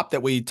swap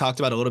that we talked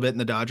about a little bit in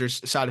the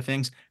Dodgers side of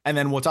things. And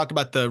then we'll talk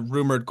about the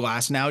rumored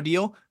Glasnow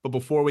deal. But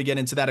before we get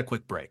into that, a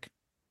quick break.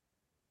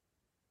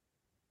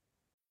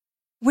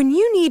 When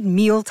you need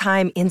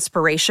mealtime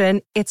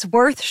inspiration, it's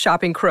worth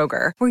shopping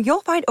Kroger, where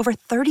you'll find over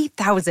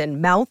 30,000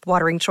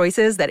 mouth-watering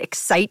choices that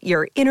excite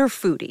your inner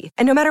foodie.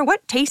 And no matter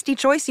what tasty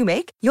choice you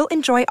make, you'll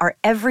enjoy our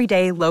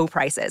everyday low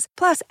prices,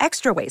 plus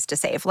extra ways to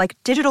save, like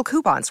digital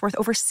coupons worth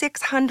over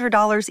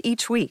 $600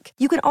 each week.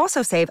 You can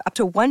also save up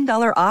to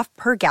 $1 off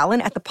per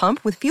gallon at the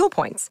pump with fuel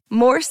points.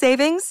 More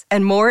savings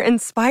and more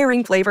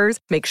inspiring flavors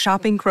make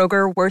shopping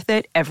Kroger worth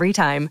it every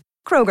time.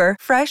 Kroger,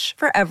 fresh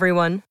for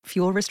everyone.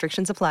 Fuel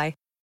restrictions apply.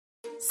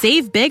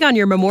 Save big on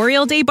your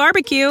Memorial Day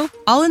barbecue,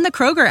 all in the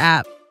Kroger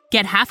app.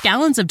 Get half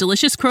gallons of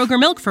delicious Kroger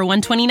milk for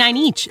 $1.29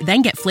 each.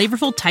 Then get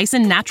flavorful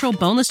Tyson natural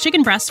boneless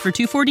chicken breasts for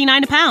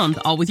 $2.49 a pound,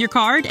 all with your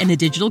card and a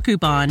digital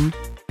coupon.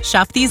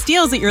 Shop these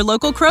deals at your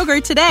local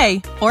Kroger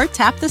today, or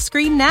tap the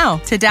screen now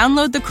to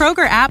download the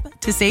Kroger app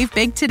to save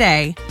big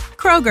today.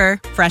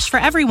 Kroger, fresh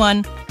for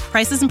everyone.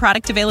 Prices and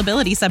product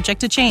availability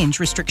subject to change.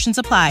 Restrictions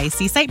apply.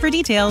 See site for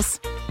details.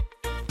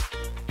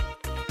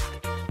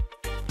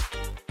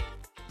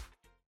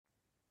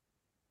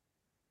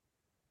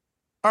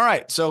 All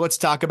right, so let's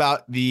talk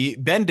about the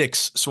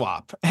Bendix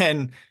swap.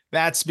 And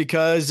that's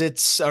because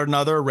it's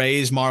another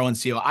Rays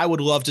Marlins deal. I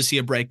would love to see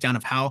a breakdown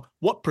of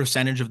what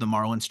percentage of the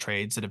Marlins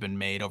trades that have been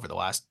made over the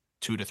last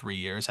 2 to 3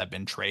 years have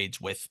been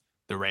trades with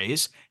the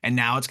Rays. And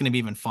now it's going to be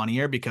even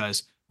funnier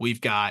because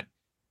we've got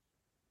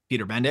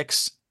Peter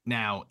Bendix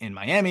now in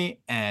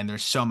Miami, and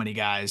there's so many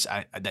guys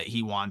that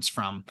he wants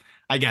from,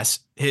 I guess,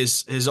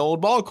 his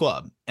old ball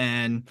club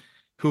and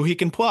who he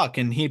can pluck.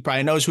 And he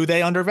probably knows who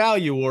they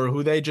undervalue or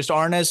who they just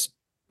aren't as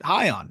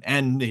high on.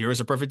 And here's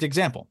a perfect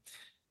example.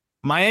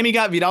 Miami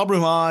got Vidal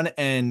Brujan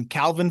and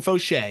Calvin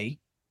Fauché,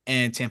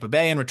 and Tampa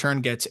Bay in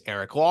return gets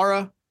Eric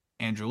Lara,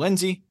 Andrew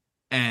Lindsay,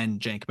 and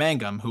Jake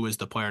Mangum, who is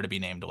the player to be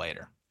named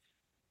later.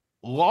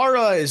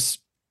 Lara is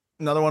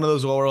another one of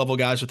those lower level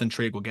guys with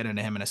intrigue. We'll get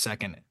into him in a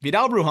second.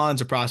 Vidal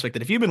Brujan's a prospect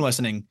that if you've been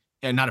listening,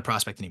 not a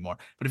prospect anymore,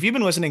 but if you've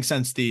been listening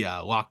since the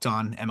Locked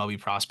On MLB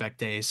prospect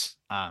days,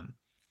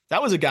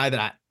 that was a guy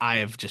that I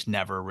have just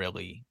never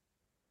really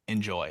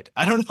enjoyed.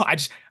 I don't know.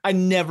 I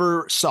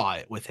never saw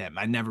it with him.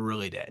 I never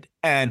really did.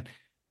 And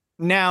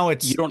now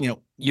it's, you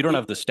don't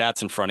have the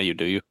stats in front of you,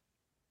 do you?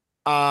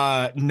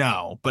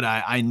 No, but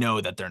I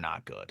know that they're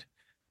not good.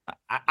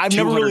 I've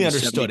never really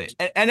understood it.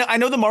 And I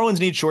know the Marlins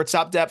need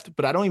shortstop depth,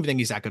 but I don't even think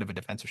he's that good of a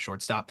defensive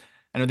shortstop.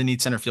 I know they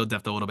need center field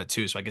depth a little bit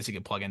too, so I guess he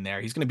could plug in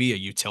there. He's going to be a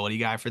utility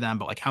guy for them,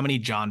 but like how many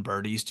John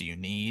Birdies do you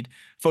need?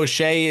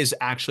 Fauché is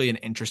actually an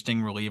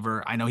interesting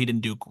reliever. I know he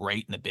didn't do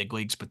great in the big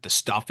leagues, but the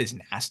stuff is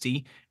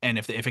nasty. And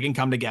if it can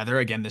come together,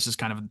 again, this is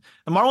kind of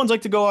the Marlins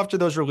like to go after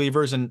those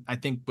relievers, and I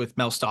think with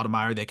Mel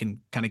Stoudemire, they can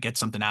kind of get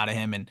something out of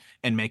him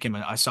and make him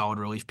a solid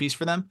relief piece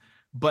for them.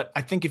 But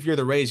I think if you're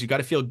the Rays, you got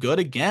to feel good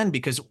again,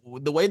 because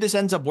the way this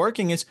ends up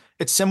working is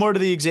it's similar to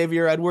the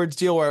Xavier Edwards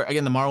deal, where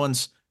again, the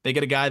Marlins, they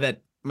get a guy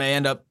that may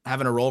end up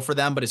having a role for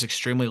them, but it's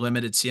extremely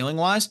limited ceiling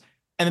wise.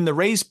 And then the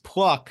Rays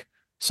pluck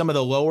some of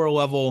the lower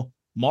level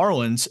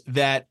Marlins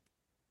that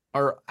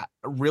are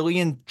really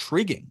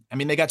intriguing. I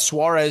mean, they got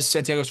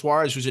Santiago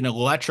Suarez, who's an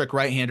electric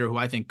right-hander who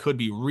I think could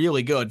be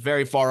really good,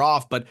 very far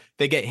off, but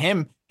they get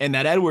him in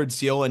that Edwards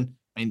deal. And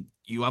I mean,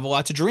 you have a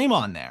lot to dream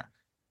on there.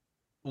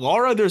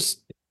 Laura, there's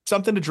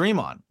something to dream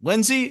on.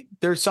 Lindsay,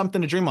 there's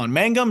something to dream on.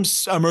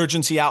 Mangum's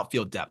emergency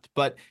outfield depth,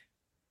 but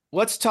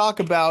let's talk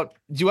about,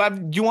 do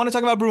you want to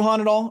talk about Brujan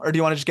at all, or do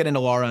you want to just get into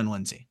Laura and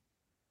Lindsay?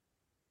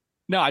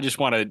 No, I just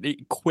want a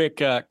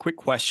quick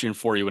question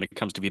for you when it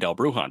comes to Vidal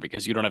Brujan,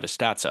 because you don't have his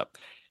stats up.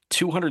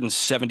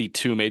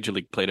 272 major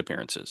league plate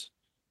appearances.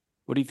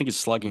 What do you think his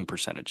slugging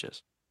percentage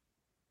is?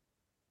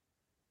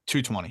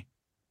 220.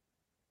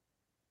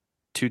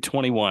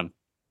 221.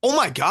 Oh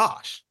my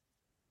gosh.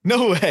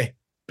 No way.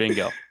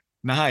 Bingo.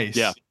 Nice.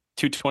 Yeah,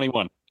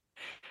 221.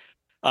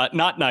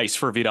 Not nice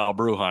for Vidal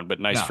Brujan, but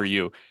nice for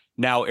you.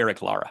 Now,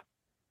 Eric Lara.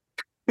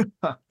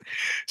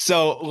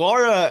 So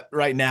Lara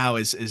right now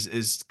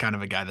is kind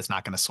of a guy that's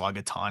not going to slug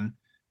a ton.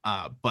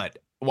 But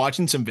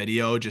watching some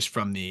video just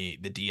from the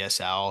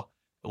DSL,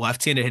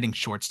 left-handed hitting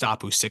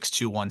shortstop who's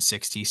 6'2",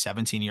 160,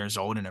 17 years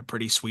old, and a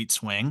pretty sweet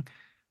swing.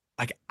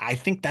 Like, I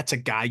think that's a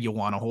guy you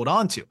want to hold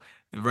on to.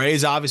 The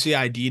Rays obviously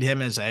ID'd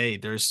him as, hey,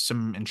 there's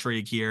some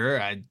intrigue here.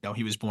 I know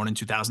he was born in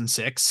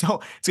 2006,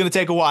 so it's going to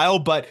take a while,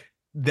 but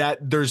that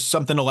there's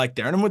something to like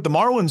there. And with the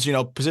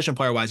Marlins, position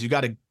player wise, you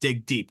got to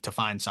dig deep to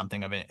find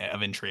something of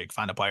intrigue,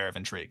 find a player of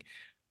intrigue.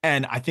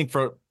 And I think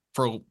for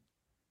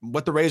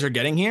what the Rays are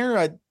getting here,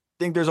 I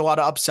think there's a lot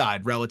of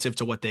upside relative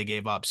to what they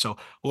gave up. So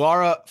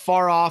Lara,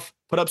 far off,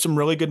 put up some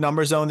really good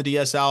numbers though in the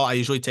DSL. I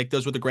usually take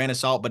those with a grain of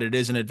salt, but it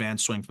is an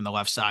advanced swing from the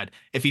left side.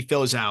 If he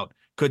fills out,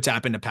 could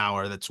tap into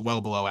power that's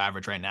well below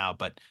average right now,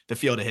 but the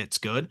field of hit's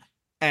good.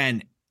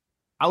 And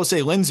I will say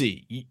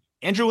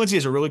Andrew Lindsay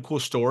is a really cool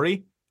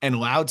story and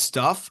loud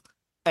stuff.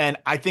 And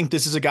I think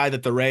this is a guy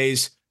that the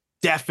Rays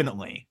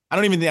definitely, I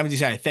don't even think I'm going to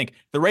say I think,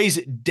 the Rays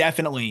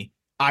definitely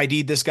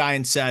ID'd this guy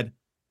and said,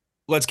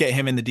 let's get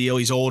him in the deal.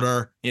 He's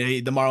older.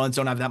 The Marlins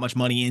don't have that much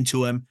money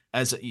into him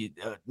as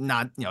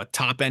not a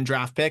top end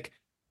draft pick,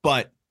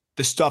 but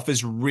the stuff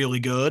is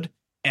really good.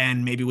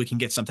 And maybe we can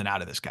get something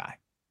out of this guy.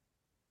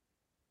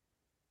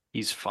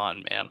 He's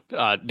fun, man.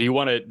 Do you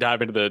want to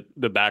dive into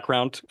the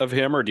background of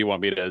him, or do you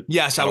want me to?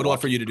 Yes, I would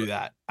love for you to do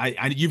that.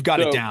 You've got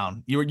it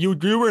down. You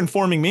were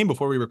informing me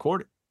before we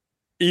recorded.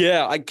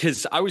 Yeah,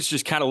 because I was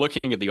just kind of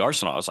looking at the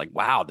arsenal. I was like,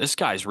 wow, this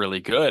guy's really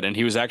good. And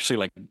he was actually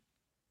like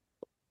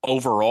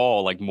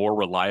overall like more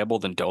reliable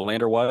than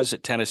Dolander was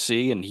at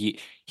Tennessee. And he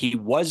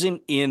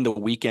wasn't in the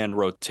weekend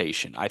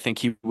rotation. I think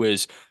he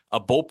was a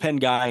bullpen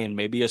guy and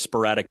maybe a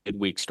sporadic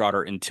midweek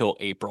starter until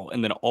April.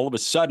 And then all of a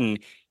sudden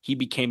he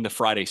became the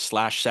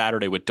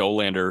Friday/Saturday with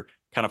Dolander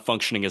kind of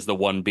functioning as the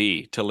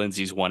 1B to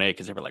Lindsay's 1A,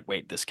 because they were like,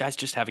 wait, this guy's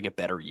just having a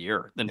better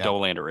year than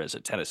Dolander is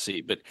at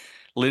Tennessee. But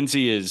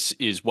Lindsay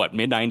is what,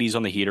 mid-90s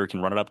on the heater,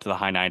 can run it up to the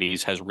high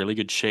 90s, has really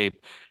good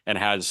shape, and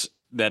has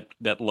that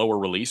lower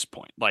release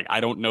point. Like,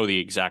 I don't know the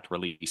exact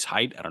release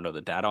height. I don't know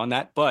the data on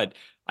that, but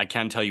I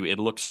can tell you it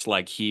looks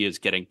like he is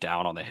getting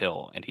down on the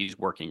hill, and he's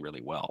working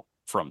really well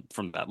from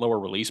that lower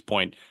release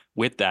point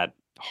with that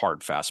hard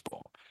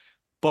fastball.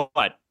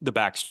 But the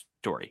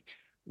backstory.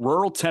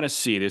 Rural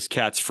Tennessee, this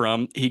cat's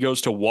from. He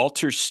goes to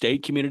Walters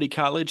State Community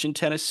College in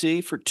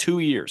Tennessee for 2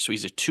 years. So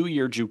he's a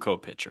 2-year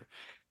JUCO pitcher.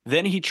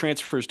 Then he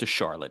transfers to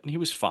Charlotte, and he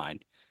was fine.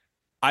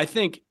 I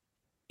think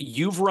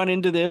you've run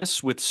into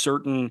this with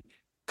certain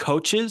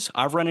coaches.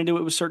 I've run into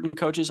it with certain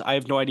coaches. I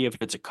have no idea if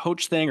it's a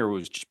coach thing or it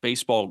was just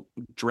baseball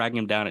dragging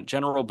him down in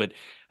general, but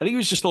I think he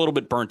was just a little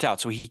bit burnt out.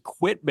 So he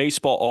quit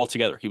baseball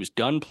altogether. He was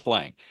done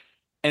playing.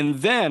 And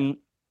then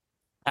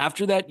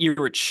after that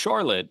year at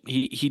Charlotte,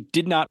 he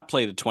did not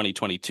play the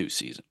 2022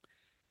 season.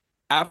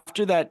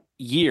 After that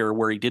year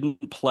where he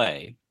didn't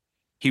play,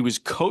 he was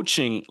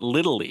coaching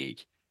Little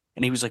League,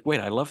 and he was like, wait,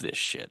 I love this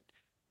shit.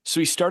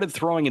 So he started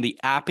throwing in the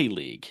Appy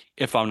League,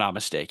 if I'm not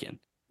mistaken.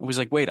 He was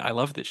like, wait, I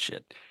love this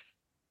shit.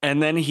 And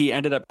then he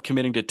ended up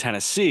committing to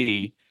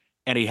Tennessee,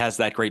 and he has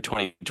that great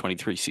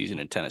 2023 season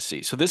in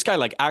Tennessee. So this guy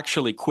like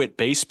actually quit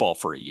baseball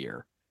for a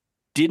year,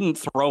 didn't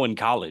throw in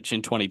college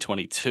in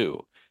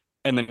 2022,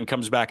 and then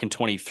comes back in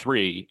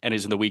 23 and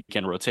is in the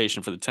weekend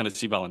rotation for the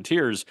Tennessee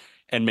Volunteers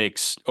and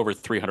makes over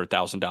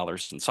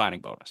 $300,000 in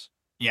signing bonus.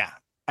 Yeah.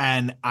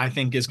 And I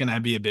think is going to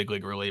be a big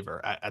league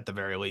reliever at the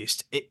very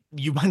least.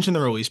 You mentioned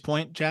the release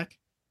point, Jack.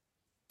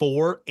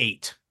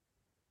 4.8.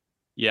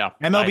 Yeah.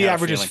 MLB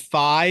average is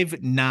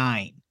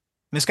 5.9.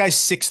 This guy's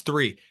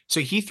 6'3". So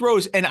he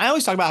throws, and I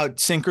always talk about how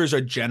sinkers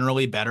are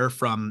generally better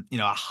from,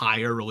 a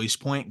higher release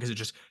point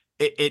because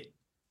it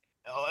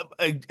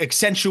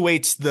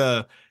accentuates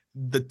the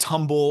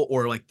tumble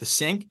or like the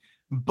sink.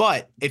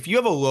 But if you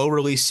have a low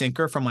release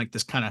sinker from like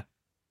this kind of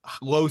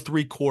low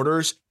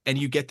 3/4 and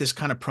you get this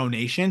kind of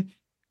pronation,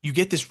 you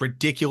get this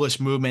ridiculous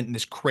movement and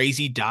this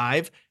crazy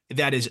dive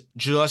that is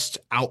just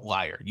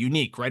outlier,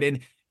 unique, right? And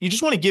you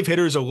just want to give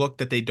hitters a look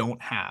that they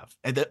don't have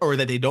or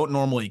that they don't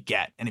normally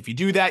get. And if you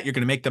do that, you're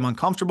going to make them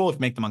uncomfortable. If you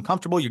make them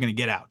uncomfortable, you're going to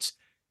get outs.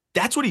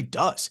 That's what he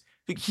does.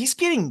 He's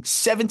getting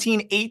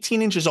 17,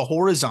 18 inches of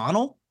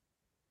horizontal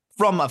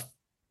from a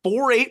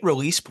 4.8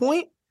 release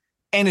point,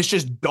 and it's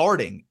just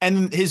darting.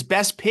 And his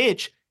best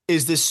pitch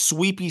is this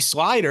sweepy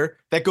slider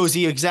that goes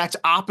the exact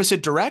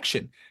opposite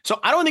direction. So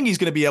I don't think he's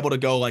going to be able to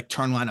go like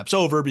turn lineups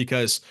over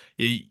because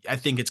I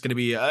think it's going to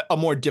be a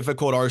more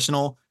difficult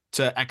arsenal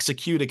to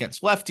execute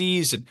against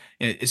lefties, and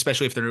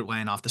especially if they're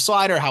laying off the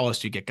slider. How else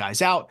do you get guys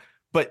out?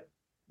 But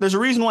there's a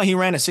reason why he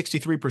ran a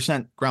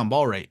 63% ground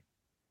ball rate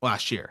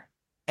last year.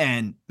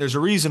 And there's a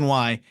reason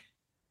why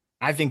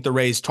I think the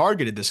Rays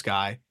targeted this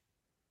guy.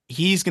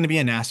 He's going to be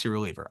a nasty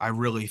reliever. I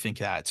really think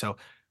that. So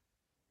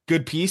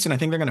good piece. And I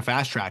think they're going to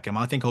fast track him.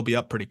 I think he'll be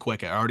up pretty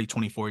quick at already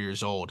 24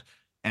 years old.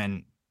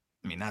 And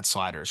I mean, that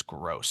slider is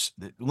gross.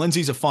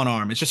 Lindsey's a fun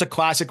arm. It's just a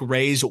classic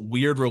Rays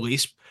weird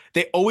release.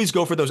 They always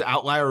go for those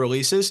outlier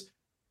releases.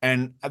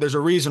 And there's a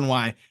reason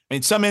why. I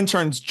mean, some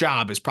intern's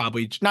job is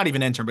probably not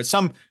even intern, but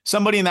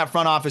somebody in that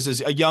front office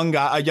is a young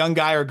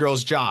guy or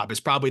girl's job is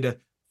probably to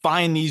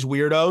find these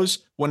weirdos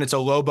when it's a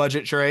low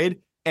budget trade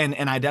and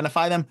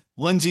identify them.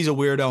 Lindsey's a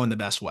weirdo in the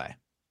best way.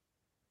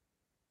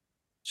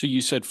 So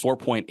you said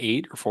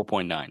 4.8 or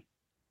 4.9?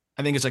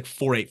 I think it's like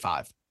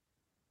 4.85.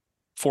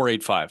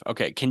 4.85.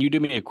 Okay. Can you do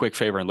me a quick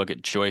favor and look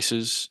at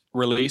Joyce's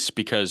release?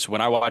 Because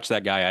when I watched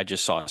that guy, I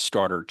just saw a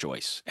starter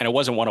Joyce, and it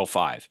wasn't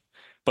 105,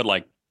 but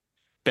like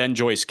Ben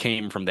Joyce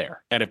came from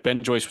there. And if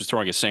Ben Joyce was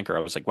throwing a sinker,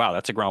 I was like, wow,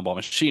 that's a ground ball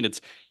machine.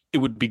 It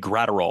would be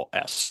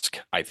Gratterall-esque,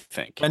 I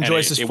think. Ben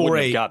Joyce is 4.8. It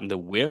wouldn't have gotten the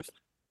whiff.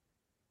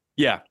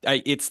 Yeah,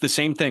 it's the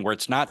same thing where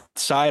it's not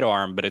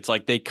sidearm, but it's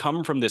like they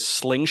come from this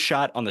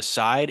slingshot on the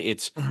side.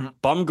 It's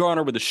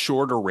Bumgarner with a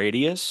shorter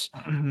radius.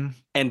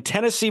 And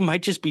Tennessee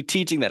might just be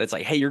teaching that. It's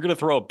like, hey, you're going to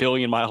throw 1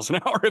 billion miles an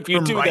hour if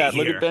you do right that.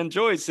 Here. Look at Ben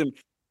Joyce. And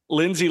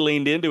Lindsey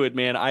leaned into it,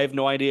 man. I have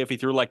no idea if he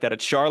threw like that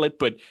at Charlotte,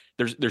 but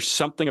there's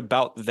something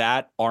about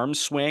that arm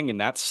swing and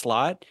that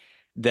slot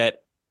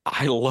that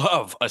I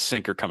love a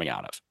sinker coming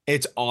out of.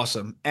 It's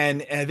awesome.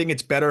 And I think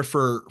it's better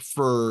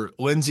for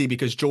Lindsey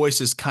because Joyce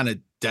is kind of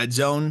dead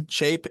zone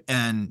shape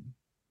and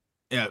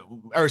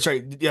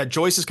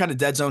Joyce is kind of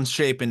dead zone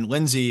shape and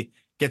Lindsey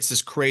gets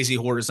this crazy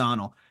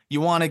horizontal.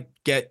 You want to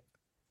get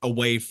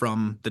away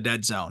from the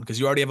dead zone because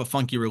you already have a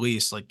funky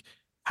release. Like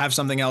have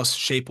something else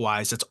shape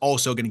wise that's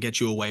also going to get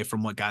you away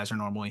from what guys are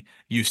normally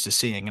used to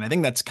seeing. And I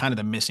think that's kind of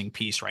the missing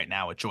piece right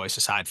now with Joyce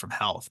aside from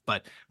health.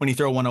 But when you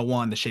throw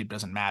 101, the shape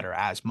doesn't matter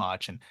as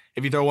much. And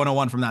if you throw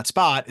 101 from that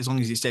spot, as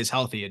long as he stays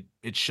healthy,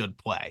 it should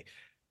play.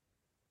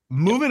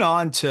 Moving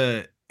on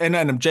to,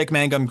 and Jake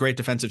Mangum, great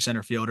defensive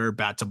center fielder,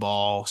 bat to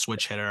ball,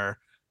 switch hitter,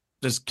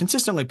 just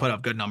consistently put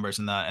up good numbers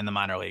in the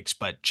minor leagues,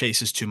 but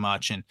chases too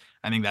much. And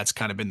I think that's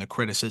kind of been the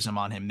criticism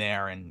on him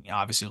there. And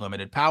obviously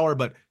limited power,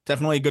 but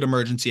definitely a good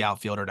emergency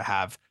outfielder to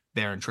have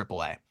there in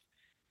AAA.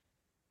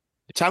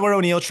 Tyler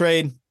O'Neill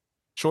trade,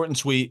 short and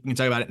sweet. We can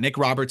talk about it. Nick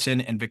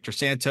Robertson and Victor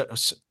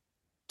Santos.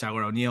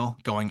 Tyler O'Neill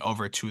going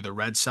over to the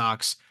Red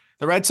Sox.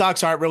 The Red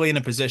Sox aren't really in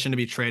a position to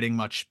be trading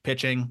much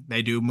pitching.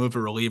 They do move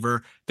a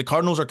reliever. The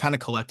Cardinals are kind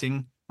of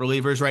collecting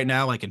relievers right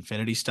now, like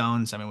Infinity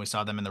Stones. I mean, we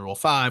saw them in the Rule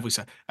 5.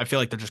 I feel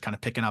like they're just kind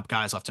of picking up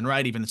guys left and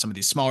right. Even in some of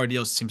these smaller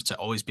deals, it seems to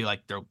always be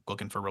like they're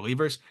looking for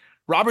relievers.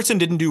 Robertson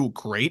didn't do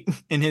great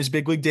in his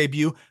big league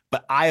debut,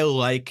 but I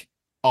like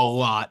a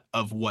lot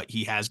of what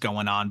he has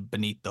going on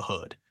beneath the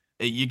hood.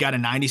 You got a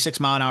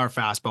 96-mile-an-hour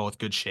fastball with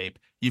good shape.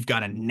 You've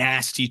got a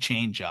nasty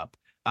changeup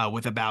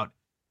with about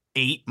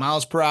 8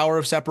 miles per hour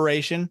of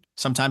separation,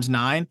 sometimes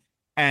 9.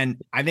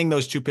 And I think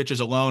those two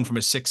pitches alone from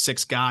a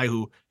 6'6" guy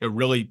who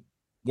really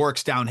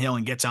works downhill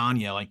and gets on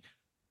you. Like,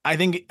 I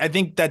think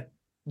that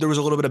there was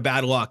a little bit of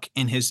bad luck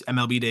in his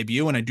MLB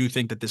debut, and I do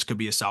think that this could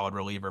be a solid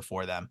reliever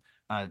for them.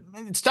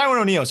 It's Tyler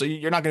O'Neill, so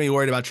you're not going to be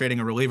worried about trading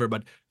a reliever,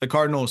 but the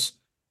Cardinals,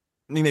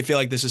 I think they feel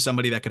like this is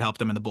somebody that could help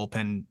them in the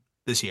bullpen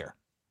this year.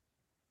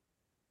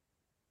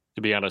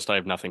 To be honest, I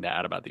have nothing to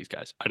add about these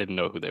guys. I didn't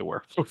know who they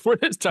were before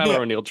this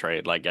Tyler O'Neill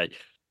trade. Like, I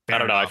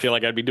don't know. I feel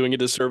like I'd be doing a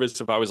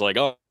disservice if I was like,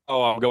 oh,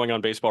 I'm going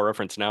on Baseball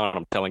Reference now, and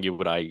I'm telling you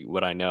what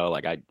I know.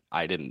 Like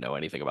I didn't know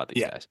anything about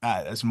these Yeah, guys.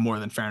 that's more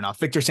than fair enough.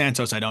 Victor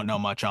Santos, I don't know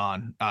much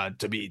on,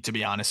 to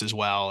be honest as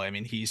well. I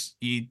mean, he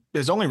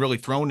has only really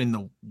thrown in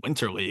the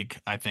Winter League,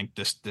 I think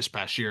this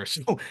past year.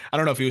 So I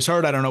don't know if he was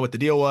hurt. I don't know what the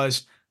deal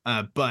was.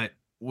 But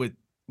with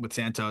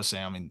Santos,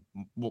 I mean,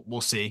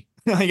 we'll see.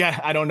 Like,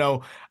 I don't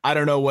know. I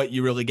don't know what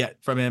you really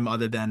get from him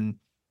other than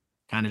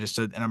kind of just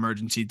an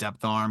emergency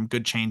depth arm,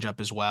 good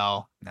changeup as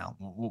well. Now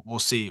we'll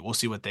see. We'll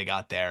see what they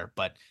got there.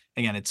 But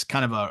again, it's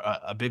kind of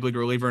a big league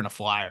reliever and a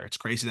flyer. It's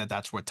crazy that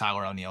that's where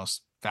Tyler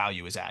O'Neill's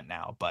value is at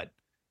now, but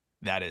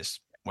that is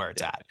where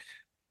it's at.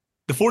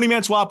 The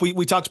 40-man swap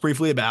we talked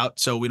briefly about,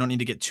 so we don't need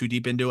to get too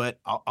deep into it.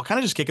 I'll kind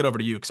of just kick it over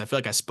to you because I feel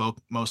like I spoke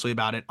mostly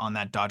about it on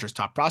that Dodgers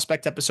top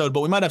prospect episode,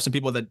 but we might have some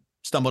people that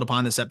stumbled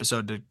upon this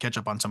episode to catch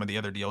up on some of the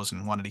other deals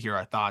and wanted to hear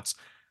our thoughts.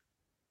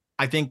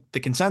 I think the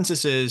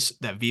consensus is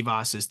that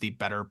Vivas is the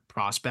better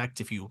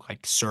prospect if you like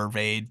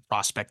surveyed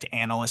prospect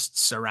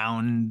analysts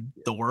around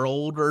the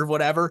world or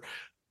whatever.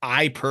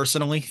 I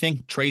personally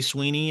think Trey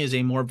Sweeney is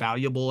a more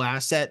valuable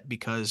asset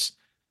because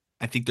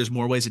I think there's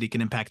more ways that he can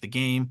impact the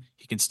game.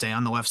 He can stay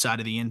on the left side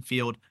of the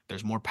infield.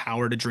 There's more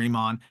power to dream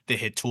on. The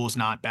hit tool's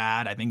not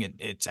bad. I think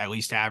it's at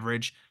least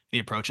average. The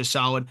approach is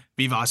solid.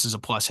 Vivas is a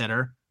plus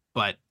hitter,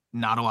 but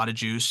not a lot of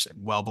juice,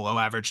 well below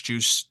average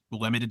juice,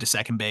 limited to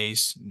second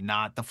base,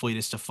 not the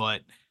fleetest of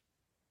foot.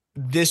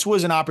 This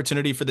was an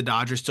opportunity for the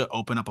Dodgers to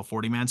open up a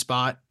 40-man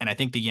spot, and I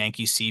think the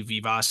Yankees see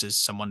Vivas as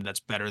someone that's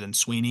better than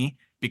Sweeney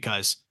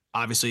because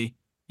obviously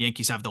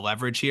Yankees have the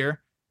leverage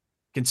here,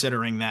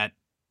 considering that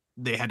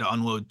they had to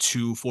unload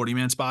two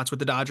 40-man spots with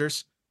the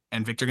Dodgers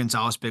and Victor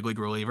Gonzalez, big league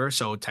reliever.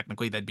 So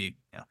technically that'd be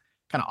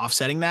kind of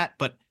offsetting that.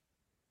 But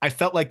I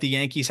felt like the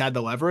Yankees had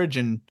the leverage,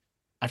 and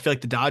I feel like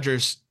the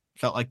Dodgers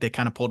felt like they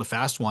kind of pulled a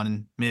fast one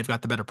and may have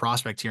got the better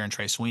prospect here in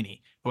Trey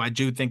Sweeney, who I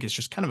do think is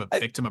just kind of a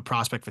victim of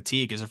prospect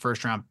fatigue as a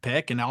first round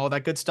pick and all of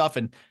that good stuff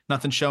and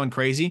nothing showing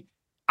crazy.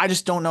 I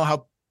just don't know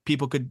how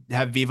people could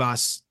have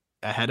Vivas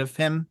ahead of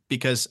him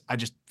because I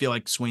just feel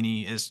like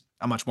Sweeney is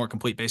a much more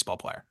complete baseball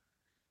player.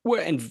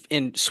 Well,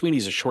 and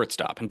Sweeney's a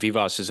shortstop, and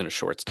Vivas isn't a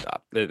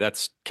shortstop.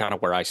 That's kind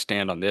of where I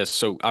stand on this.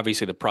 So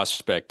obviously the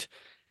prospect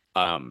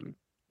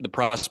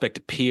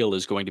appeal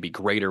is going to be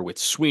greater with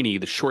Sweeney,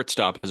 the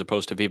shortstop, as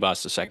opposed to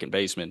Vivas, the second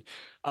baseman.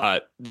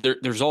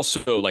 There's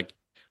also like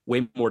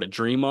way more to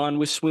dream on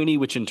with Sweeney,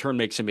 which in turn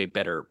makes him a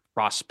better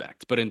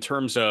prospect. But in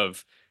terms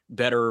of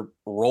better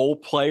role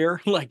player,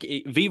 like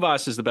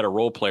Vivas is the better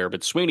role player,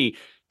 but Sweeney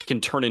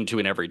can turn into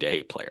an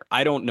everyday player.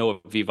 I don't know if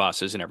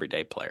Vivas is an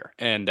everyday player.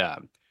 And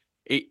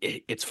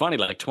it's funny,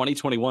 like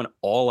 2021,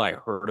 all I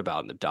heard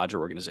about in the Dodger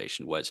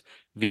organization was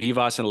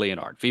Vivas and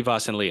Leonard.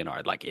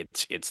 Like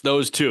it's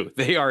those two.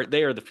 They are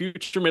the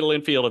future middle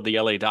infield of the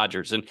LA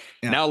Dodgers. And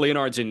now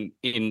Leonard's in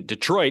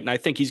Detroit, and I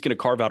think he's going to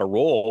carve out a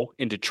role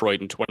in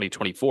Detroit in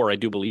 2024. I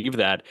do believe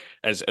that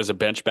as a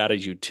bench bat,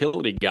 as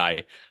utility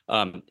guy.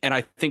 And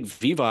I think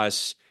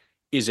Vivas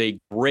is a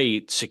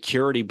great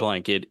security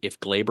blanket if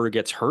Glaber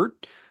gets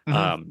hurt.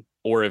 Mm-hmm.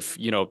 Or if,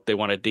 they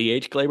want to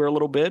DH Glaber a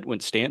little bit when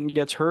Stanton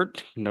gets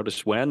hurt,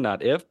 notice when,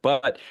 not if,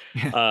 but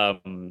I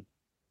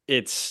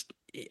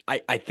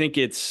think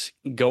it's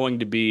going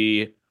to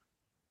be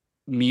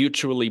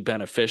mutually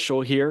beneficial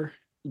here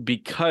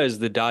because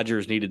the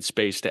Dodgers needed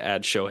space to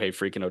add Shohei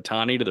freaking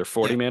Ohtani to their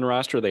 40-man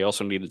roster. They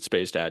also needed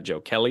space to add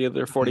Joe Kelly to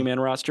their 40-man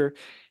roster.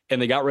 And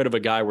they got rid of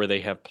a guy where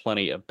they have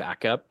plenty of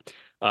backup.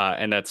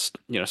 And that's,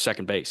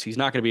 second base. He's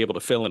not going to be able to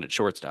fill in at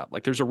shortstop.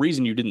 Like there's a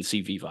reason you didn't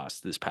see Vivas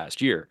this past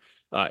year.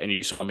 And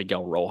you saw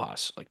Miguel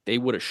Rojas. Like they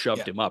would have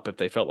shoved him up if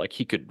they felt like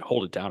he could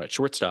hold it down at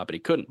shortstop, but he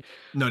couldn't.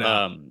 No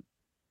doubt.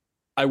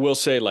 I will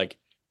say, like,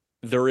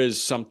 there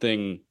is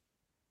something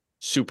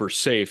super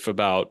safe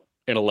about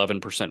an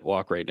 11%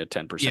 walk rate and a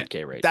 10%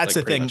 K rate. That's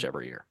like, the thing. Much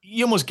every year.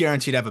 You almost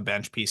guaranteed to have a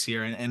bench piece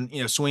here.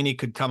 And Sweeney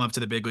could come up to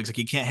the big leagues. Like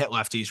he can't hit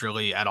lefties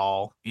really at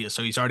all.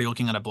 So he's already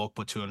looking at a bulk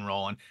platoon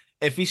role. And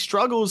if he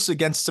struggles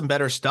against some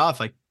better stuff,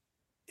 like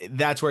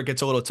that's where it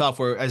gets a little tough.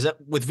 Whereas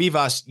with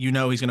Vivas, he's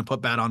going to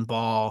put bat on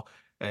ball.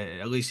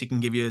 At least he can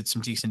give you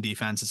some decent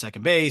defense at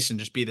second base and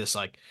just be this,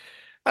 like,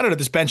 I don't know,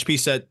 this bench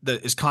piece that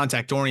is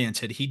contact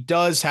oriented. He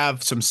does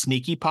have some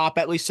sneaky pop,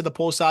 at least to the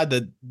pull side.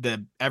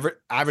 The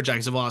average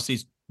exit velocity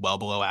is well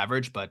below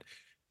average, but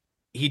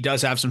he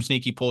does have some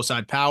sneaky pull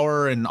side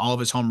power, and all of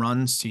his home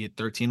runs, he had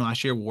 13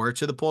 last year, were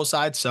to the pull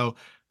side. So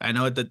I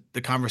know that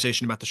the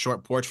conversation about the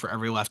short porch for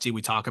every lefty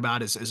we talk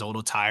about is a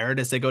little tired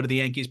as they go to the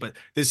Yankees, but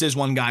this is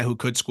one guy who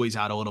could squeeze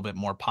out a little bit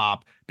more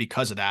pop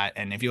because of that.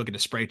 And if you look at the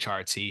spray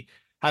charts, he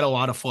had a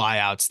lot of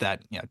flyouts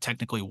that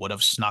technically would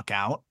have snuck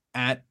out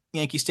at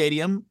Yankee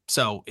Stadium.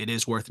 So it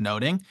is worth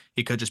noting.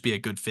 He could just be a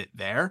good fit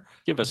there.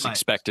 Give us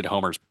expected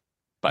homers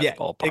by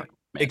ballpark.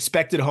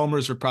 Expected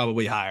homers were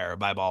probably higher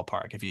by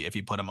ballpark if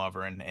you put him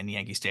over in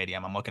Yankee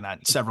Stadium. I'm looking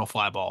at several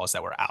fly balls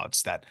that were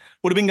outs that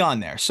would have been gone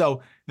there.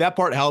 So that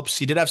part helps.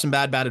 He did have some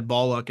bad batted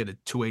ball luck at a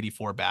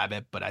 284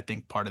 BABIP, but I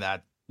think part of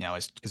that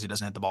is because he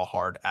doesn't hit the ball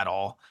hard at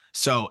all.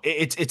 So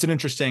it's an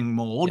interesting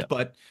mold,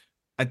 but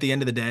at the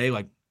end of the day,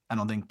 like, I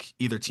don't think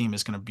either team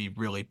is going to be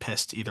really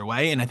pissed either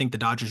way. And I think the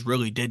Dodgers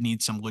really did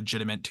need some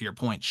legitimate, to your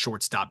point,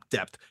 shortstop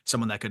depth,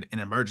 someone that could, in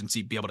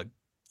emergency, be able to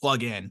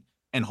plug in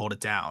and hold it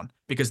down,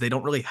 because they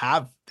don't really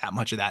have that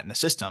much of that in the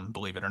system,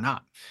 believe it or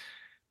not.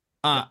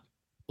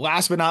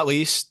 Last but not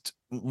least,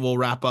 we'll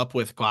wrap up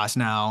with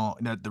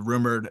Glasnow, the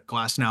rumored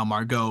Glasnow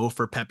Margot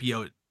for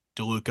Pepio,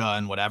 DeLuca,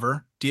 and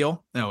whatever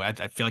deal. No, I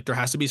feel like there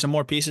has to be some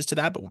more pieces to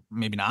that, but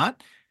maybe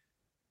not.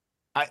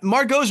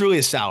 Margot's really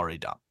a salary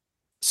dump.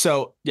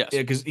 So, yes,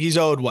 because he's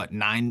owed what,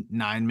 9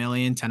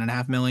 million,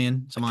 10.5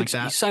 million, something like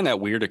that. He signed that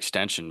weird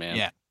extension,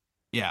 man.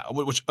 Yeah.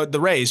 Which the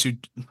Rays, who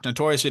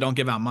notoriously don't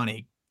give out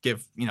money,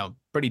 give,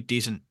 pretty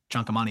decent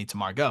chunk of money to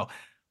Margot.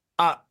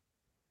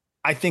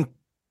 I think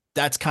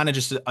that's kind of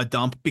just a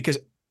dump, because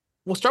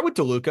we'll start with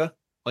DeLuca.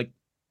 Like,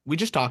 we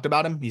just talked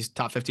about him. He's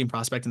top 15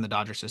 prospect in the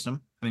Dodger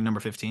system. I think number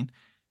 15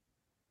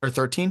 or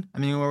 13. I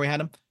mean, where we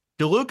had him.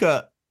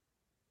 DeLuca,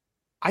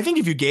 I think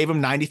if you gave him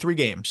 93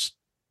 games,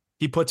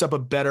 he puts up a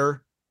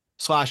better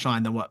slash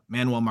line than what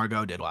Manuel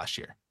Margot did last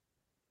year,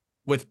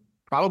 with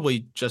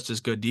probably just as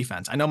good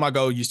defense. I know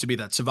Margot used to be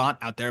that savant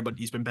out there, but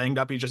he's been banged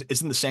up. He just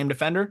isn't the same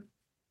defender.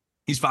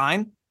 He's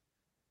fine.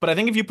 But I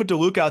think if you put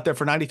DeLuca out there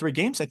for 93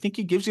 games, I think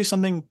he gives you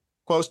something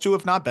close to,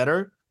 if not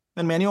better,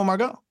 than Manuel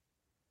Margot.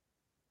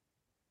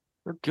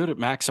 We're good at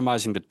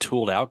maximizing the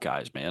tooled out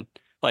guys, man.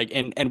 Like,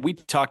 and we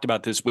talked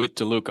about this with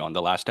DeLuca on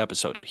the last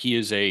episode. He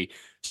is a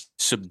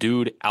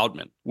subdued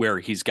outman, where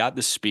he's got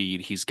the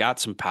speed, he's got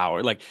some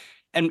power. Like,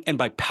 and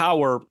by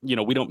power,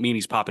 we don't mean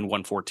he's popping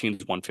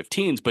 114s,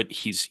 115s, but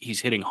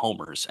he's hitting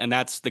homers. And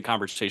that's the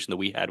conversation that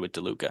we had with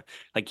DeLuca.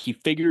 Like, he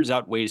figures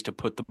out ways to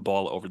put the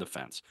ball over the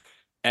fence.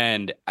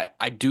 And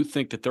I do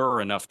think that there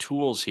are enough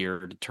tools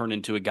here to turn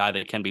into a guy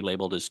that can be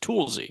labeled as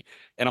toolsy.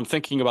 And I'm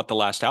thinking about the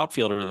last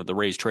outfielder that the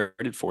Rays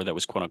traded for that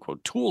was quote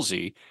unquote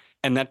toolsy.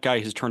 And that guy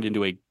has turned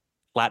into a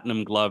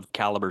platinum glove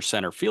caliber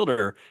center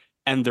fielder.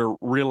 And they're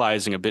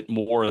realizing a bit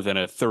more than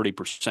a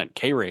 30%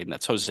 K rate. And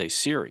that's Jose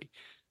Siri.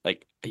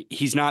 Like,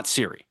 he's not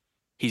Siri.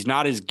 He's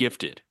not as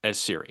gifted as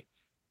Siri.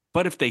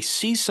 But if they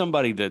see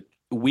somebody that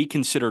we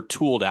consider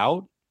tooled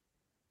out,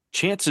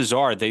 chances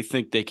are they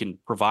think they can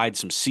provide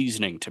some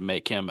seasoning to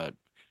make him a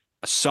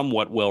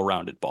somewhat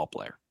well-rounded ball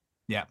player.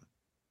 Yeah.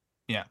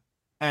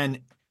 And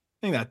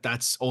I think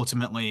that's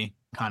ultimately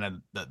kind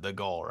of the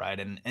goal, right?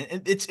 And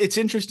it's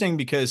interesting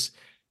because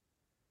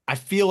I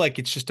feel like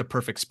it's just a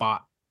perfect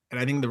spot. And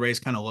I think the Rays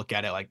kind of look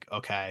at it like,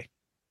 okay,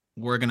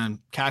 we're going to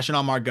cash in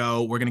on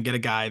Margot. We're going to get a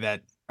guy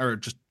that, or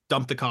just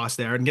dump the cost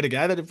there and get a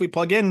guy that if we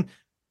plug in,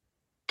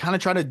 kind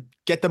of try to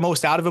get the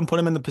most out of him, put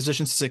him in the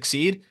position to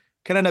succeed,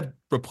 can end up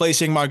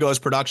replacing Margot's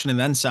production and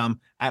then some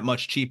at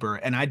much cheaper.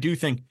 And I do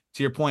think,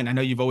 to your point, I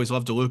know you've always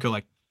loved DeLuca,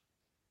 like,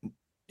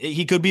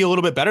 he could be a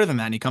little bit better than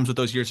that, and he comes with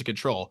those years of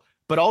control.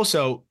 But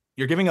also,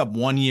 you're giving up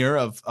 1 year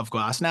of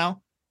Glasnow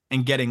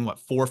and getting, 4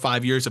 or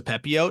 5 years of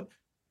Pepio.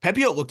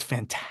 Pepio looked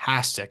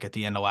fantastic at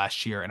the end of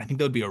last year, and I think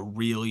that would be a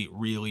really,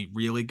 really,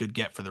 really good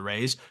get for the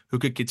Rays, who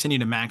could continue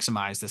to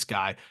maximize this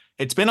guy.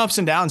 It's been ups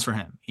and downs for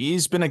him.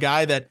 He's been a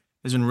guy that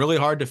has been really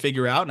hard to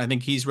figure out, and I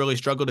think he's really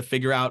struggled to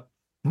figure out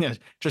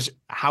just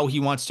how he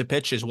wants to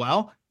pitch as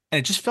well. And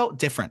it just felt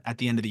different at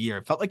the end of the year.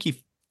 It felt like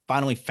he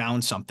finally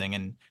found something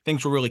and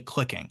things were really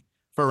clicking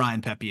for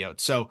Ryan Pepio.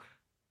 So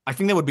I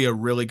think that would be a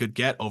really good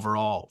get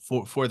overall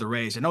for the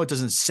Rays. I know it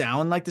doesn't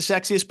sound like the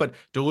sexiest, but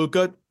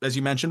DeLuca, as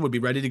you mentioned, would be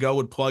ready to go,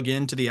 would plug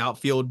into the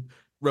outfield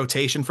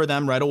rotation for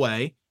them right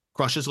away,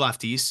 crushes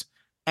lefties.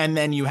 And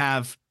then you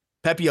have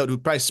Pepio, who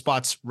probably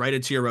spots right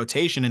into your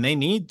rotation, and they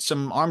need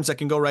some arms that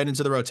can go right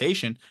into the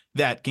rotation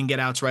that can get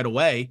outs right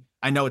away.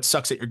 I know it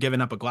sucks that you're giving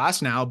up a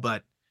Glasnow,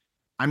 but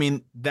I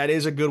mean, that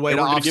is a good way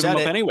to offset give him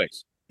it. Up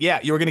anyways.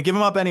 Yeah, you were going to give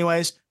him up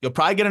anyways. You'll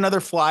probably get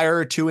another flyer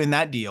or two in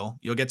that deal.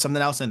 You'll get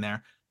something else in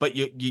there, but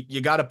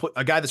you got to put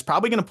a guy that's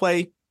probably going to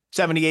play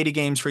 70, 80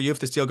 games for you if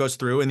this deal goes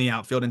through in the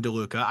outfield in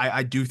DeLuca.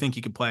 I do think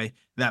he could play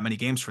that many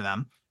games for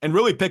them and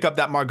really pick up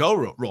that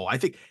Margot role. I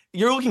think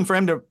you're looking for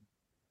him to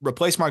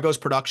replace Margot's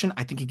production.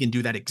 I think he can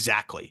do that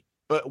exactly,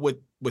 but with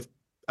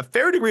a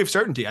fair degree of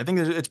certainty. I think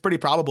it's pretty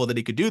probable that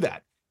he could do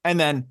that. And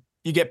then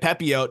you get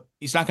Pepio.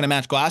 He's not going to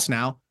match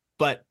Glasnow,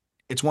 but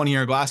it's 1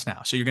 year of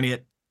Glasnow. So you're going to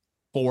get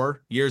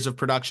 4 years of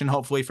production,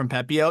 hopefully, from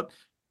Pepio.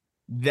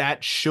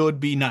 That should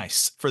be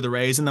nice for the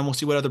Rays. And then we'll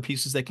see what other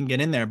pieces they can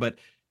get in there. But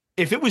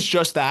if it was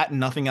just that and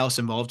nothing else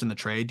involved in the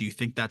trade, do you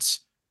think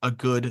that's a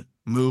good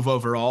move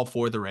overall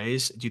for the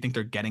Rays? Do you think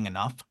they're getting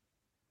enough?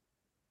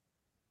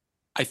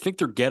 I think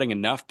they're getting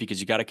enough because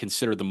you got to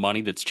consider the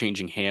money that's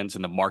changing hands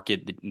in the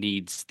market that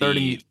needs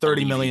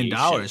 $30 million,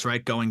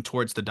 right? Going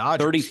towards the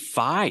Dodgers.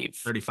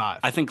 35.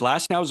 I think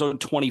Glasnow's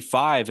owed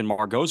 25 and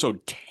Margot's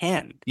owed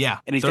 10. Yeah.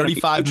 And he's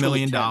 $35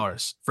 million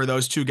for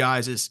those two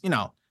guys is,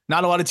 not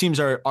a lot of teams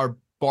are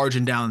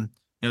barging down,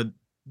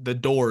 the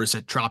doors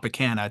at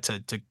Tropicana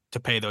to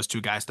pay those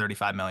two guys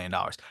 $35 million.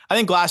 I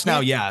think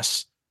Glasnow,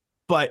 yes,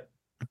 but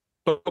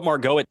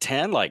Margot at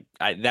 10,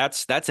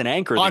 that's an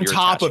anchor on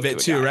top of it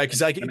too, right?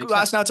 Because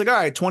Glasnow, it's like, all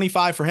right,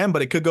 25 for him,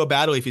 but it could go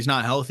badly if he's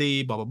not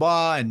healthy, blah, blah,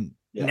 blah. And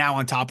Yeah. Now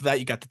on top of that,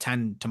 you got the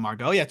 10 to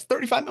Margot. Yeah, it's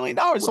 $35 million.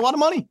 It's a lot of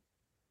money.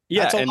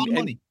 Yeah, That's a lot of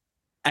money.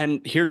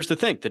 And here's the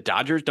thing. The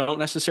Dodgers don't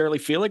necessarily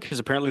feel it because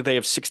apparently they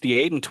have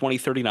 68 and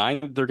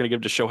 2039 they're going to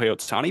give to Shohei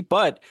Ohtani,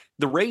 but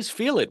the Rays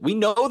feel it. We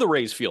know the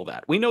Rays feel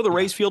that. We know the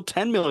Rays feel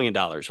 $10 million,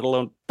 let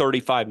alone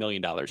 $35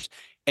 million.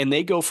 And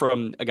they go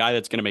from a guy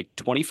that's going to make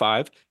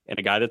 25 and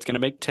a guy that's going to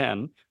make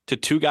 10 to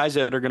two guys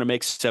that are going to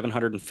make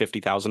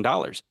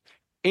 $750,000.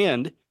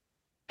 And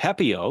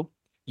Pepio,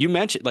 you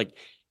mentioned like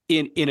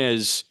in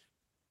as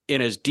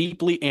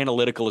deeply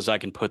analytical as I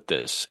can put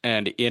this,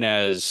 and in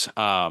as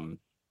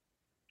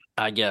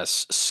I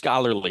guess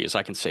scholarly as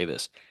I can say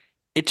this,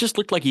 it just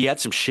looked like he had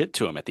some shit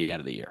to him at the end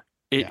of the year.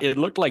 It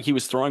looked like he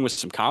was throwing with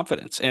some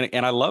confidence.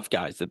 And I love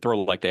guys that throw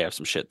like they have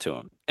some shit to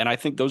them. And I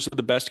think those are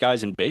the best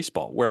guys in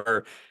baseball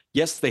where,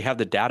 yes, they have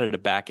the data to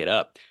back it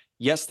up.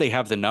 Yes, they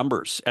have the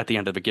numbers at the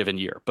end of a given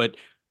year. But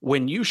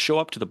when you show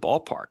up to the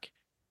ballpark,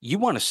 you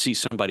want to see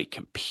somebody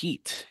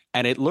compete.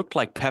 And it looked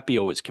like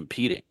Pepio was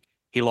competing.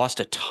 He lost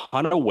a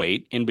ton of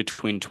weight in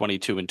between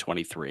 22 and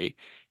 23.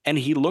 And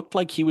he looked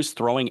like he was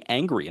throwing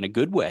angry in a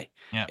good way.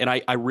 Yeah. And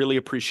I really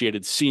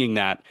appreciated seeing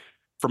that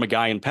from a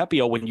guy in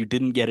Pepio when you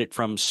didn't get it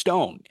from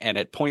Stone. And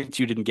at points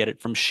you didn't get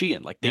it from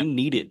Sheehan. Like they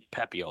needed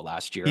Pepio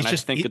last year. I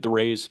think that the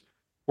Rays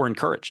were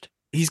encouraged.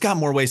 He's got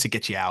more ways to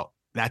get you out.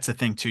 That's the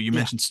thing too. You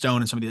mentioned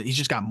Stone and somebody. He's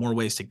just got more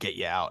ways to get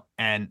you out.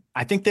 And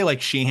I think they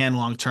like Sheehan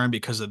long term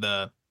because of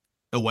the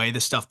way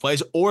this stuff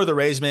plays, or the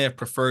Rays may have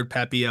preferred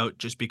Pepio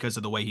just because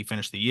of the way he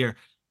finished the year.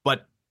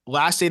 But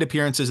last 8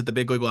 appearances at the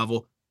big league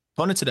level,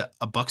 opponents at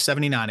a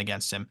 $179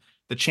 against him.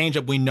 The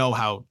changeup, we know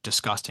how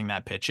disgusting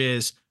that pitch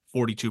is,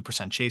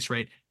 42% chase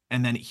rate.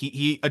 And then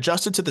he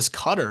adjusted to this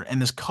cutter,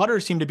 and this cutter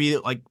seemed to be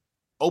like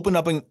opening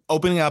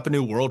up a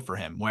new world for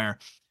him where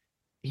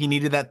he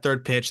needed that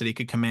third pitch that he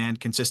could command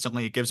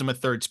consistently. It gives him a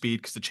third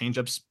speed because the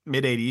changeup's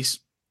mid-80s,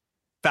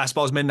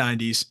 fastball's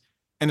mid-90s,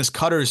 and his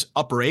cutter's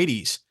upper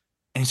 80s.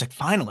 And he's like,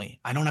 finally,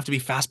 I don't have to be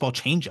fastball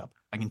changeup.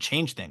 I can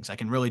change things. I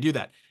can really do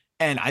that.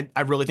 And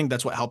I really think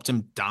that's what helped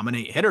him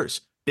dominate hitters,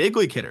 big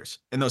league hitters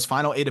in those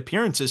final 8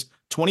 appearances,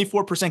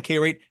 24% K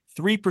rate,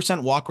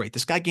 3% walk rate.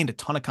 This guy gained a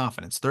ton of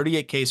confidence,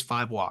 38 Ks,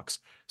 5 walks.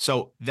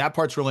 So that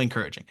part's really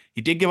encouraging.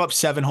 He did give up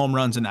 7 home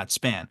runs in that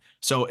span.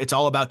 So it's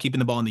all about keeping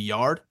the ball in the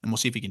yard, and we'll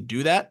see if he can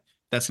do that.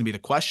 That's going to be the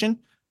question.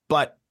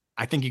 But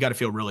I think you got to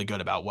feel really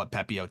good about what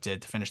Pepio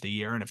did to finish the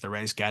year. And if the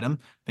Rays get him,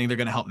 I think they're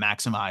going to help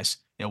maximize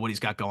what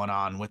he's got going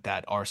on with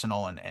that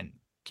arsenal and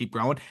keep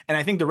growing. And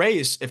I think the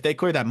Rays, if they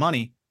clear that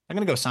money, they're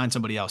going to go sign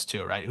somebody else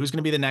too, right? Who's going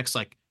to be the next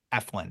like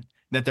Eflin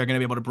that they're going to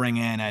be able to bring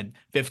in at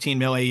 15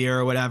 mil a year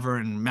or whatever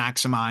and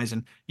maximize.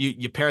 And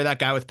you pair that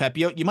guy with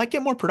Pepio, you might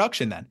get more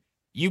production then.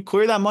 You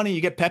clear that money,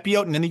 you get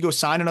Pepio, and then you go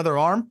sign another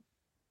arm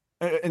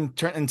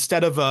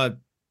instead of a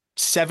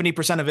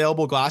 70%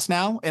 available glass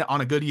now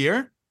on a good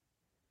year.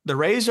 The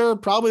Rays are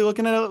probably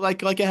looking at it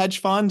like a hedge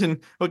fund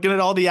and looking at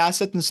all the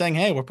assets and saying,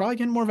 hey, we're probably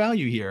getting more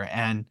value here.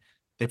 And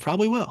they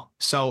probably will.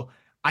 So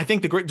I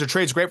think the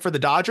trade's great for the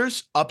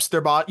Dodgers, ups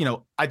their bot,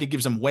 I think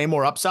gives them way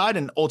more upside.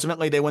 And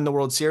ultimately they win the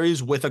World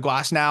Series with a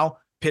glass now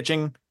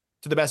pitching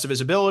to the best of his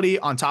ability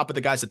on top of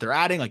the guys that they're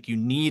adding. Like you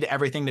need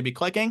everything to be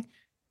clicking.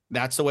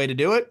 That's the way to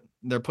do it.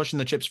 They're pushing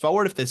the chips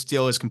forward if this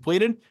deal is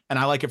completed. And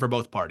I like it for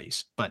both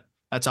parties, but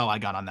that's all I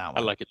got on that one.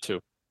 I like it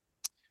too.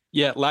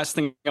 Yeah. Last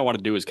thing I want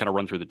to do is kind of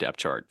run through the depth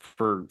chart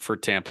for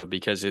Tampa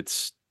because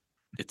it's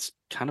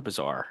kind of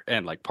bizarre.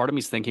 And like part of me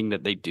is thinking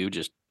that they do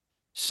just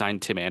sign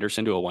Tim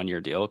Anderson to a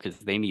 1-year deal because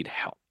they need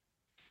help,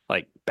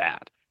 like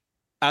bad.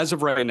 As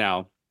of right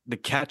now, the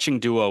catching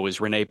duo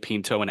is Rene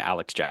Pinto and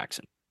Alex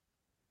Jackson.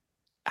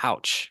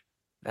 Ouch.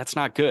 That's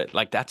not good.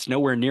 Like that's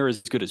nowhere near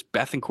as good as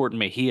Bethancourt and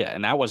Mejia,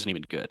 and that wasn't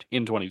even good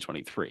in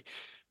 2023.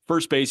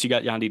 First base, you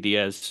got Yandy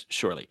Diaz,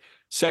 surely.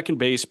 Second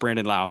base,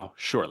 Brandon Lau,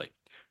 surely.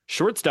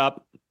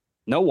 Shortstop,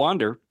 no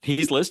wonder.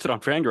 He's listed on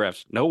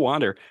Fangraphs. No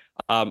wonder.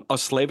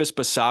 Oslevis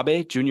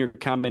Basabe, Junior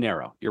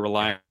Caminero. You're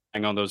relying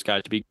on those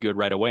guys to be good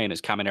right away. And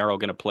is Caminero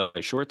going to play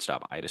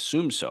shortstop? I'd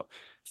assume so.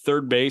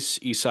 Third base,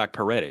 Isaac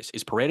Paredes.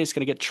 Is Paredes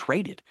going to get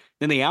traded?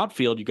 In the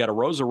outfield, you got a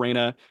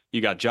Rosarena, you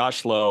got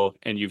Josh Lowe,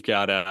 and you've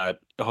got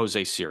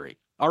Jose Siri.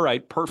 All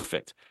right,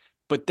 perfect.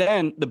 But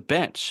then the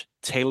bench,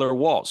 Taylor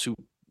Walls, who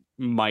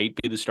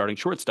might be the starting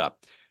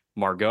shortstop.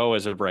 Margot,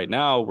 as of right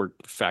now, we're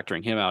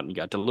factoring him out, and you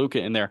got DeLuca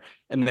in there,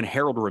 and then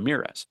Harold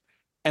Ramirez.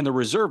 And the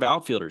reserve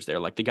outfielders there,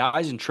 like the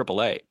guys in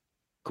AAA,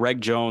 Greg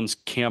Jones,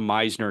 Cam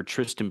Meisner,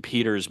 Tristan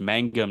Peters,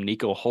 Mangum,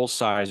 Nico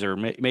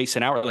Holsizer,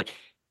 Mason Howard, like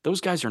those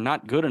guys are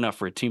not good enough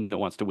for a team that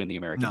wants to win the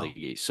American League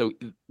East. So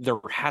there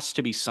has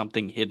to be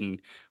something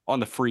hidden on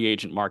the free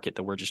agent market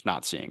that we're just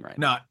not seeing right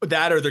now. No,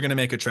 that or they're going to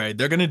make a trade.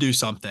 They're going to do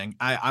something.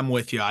 I'm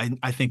with you.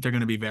 I think they're going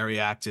to be very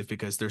active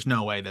because there's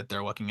no way that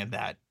they're looking at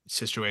that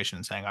situation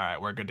and saying, all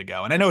right, we're good to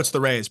go. And I know it's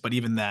the Rays, but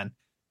even then,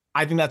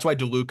 I think that's why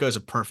DeLuca is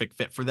a perfect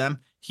fit for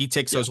them. He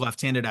takes those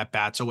left-handed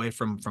at-bats away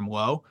from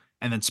Lowe,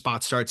 and then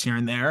spot starts here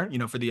and there,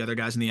 for the other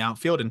guys in the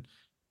outfield, and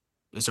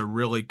is a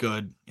really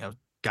good,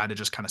 guy to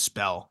just kind of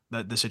spell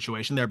the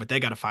situation there. But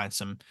they got to find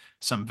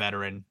some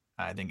veteran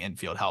I think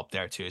infield help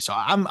there too. So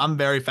I'm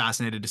very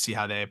fascinated to see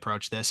how they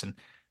approach this and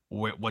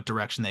what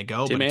direction they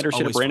go. Tim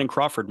Anderson and Brandon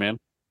Crawford, man.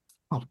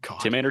 Oh God,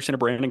 Tim Anderson and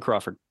Brandon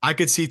Crawford. I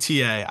could see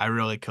TA. I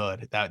really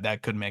could.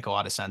 That could make a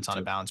lot of sense on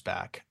a bounce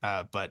back.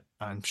 But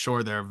I'm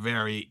sure they're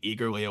very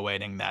eagerly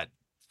awaiting that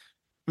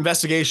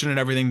investigation and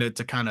everything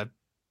to kind of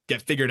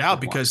get figured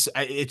out, because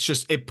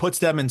it puts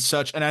them in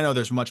such, and I know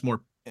there's much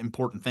more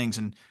important things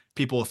and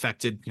people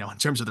affected, in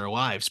terms of their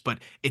lives, but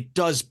it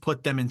does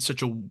put them in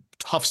such a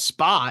tough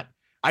spot.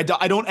 I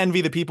don't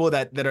envy the people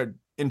that are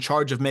in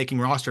charge of making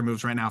roster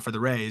moves right now for the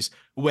Rays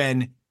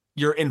when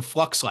you're in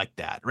flux like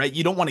that, right?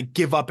 You don't want to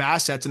give up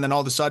assets and then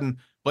all of a sudden,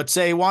 let's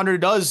say Wander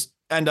does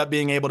end up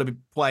being able to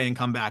play and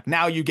come back.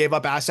 Now you gave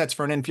up assets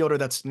for an infielder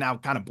that's now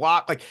kind of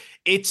blocked. Like,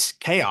 it's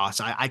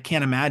chaos. I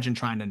can't imagine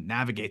trying to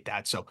navigate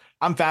that. So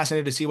I'm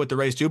fascinated to see what the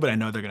Rays do, but I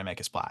know they're going to make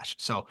a splash.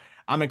 So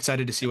I'm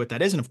excited to see what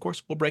that is. And of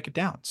course, we'll break it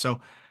down.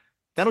 So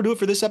that'll do it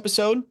for this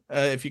episode.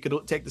 If you could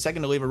take the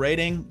second to leave a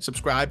rating,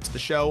 subscribe to the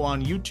show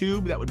on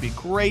YouTube, that would be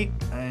great.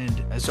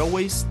 And as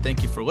always,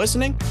 thank you for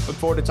listening. Look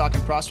forward to talking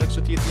prospects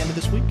with you at the end of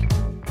this week.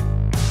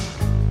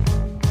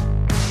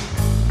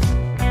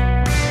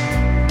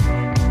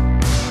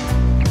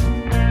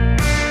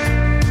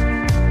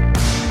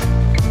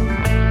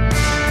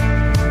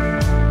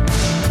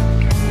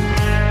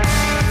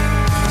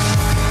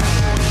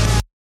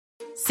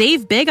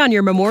 Save big on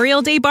your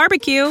Memorial Day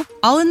barbecue,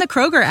 all in the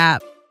Kroger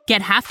app.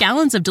 Get half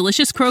gallons of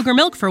delicious Kroger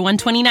milk for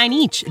 $1.29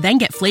 each. Then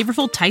get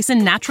flavorful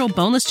Tyson natural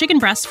boneless chicken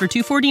breasts for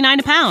 $2.49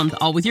 a pound,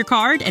 all with your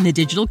card and a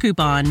digital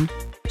coupon.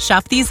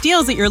 Shop these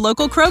deals at your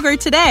local Kroger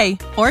today,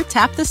 or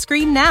tap the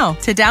screen now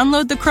to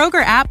download the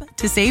Kroger app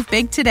to save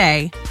big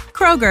today.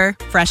 Kroger,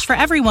 fresh for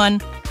everyone.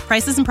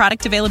 Prices and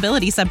product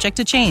availability subject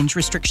to change.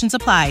 Restrictions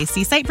apply.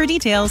 See site for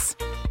details.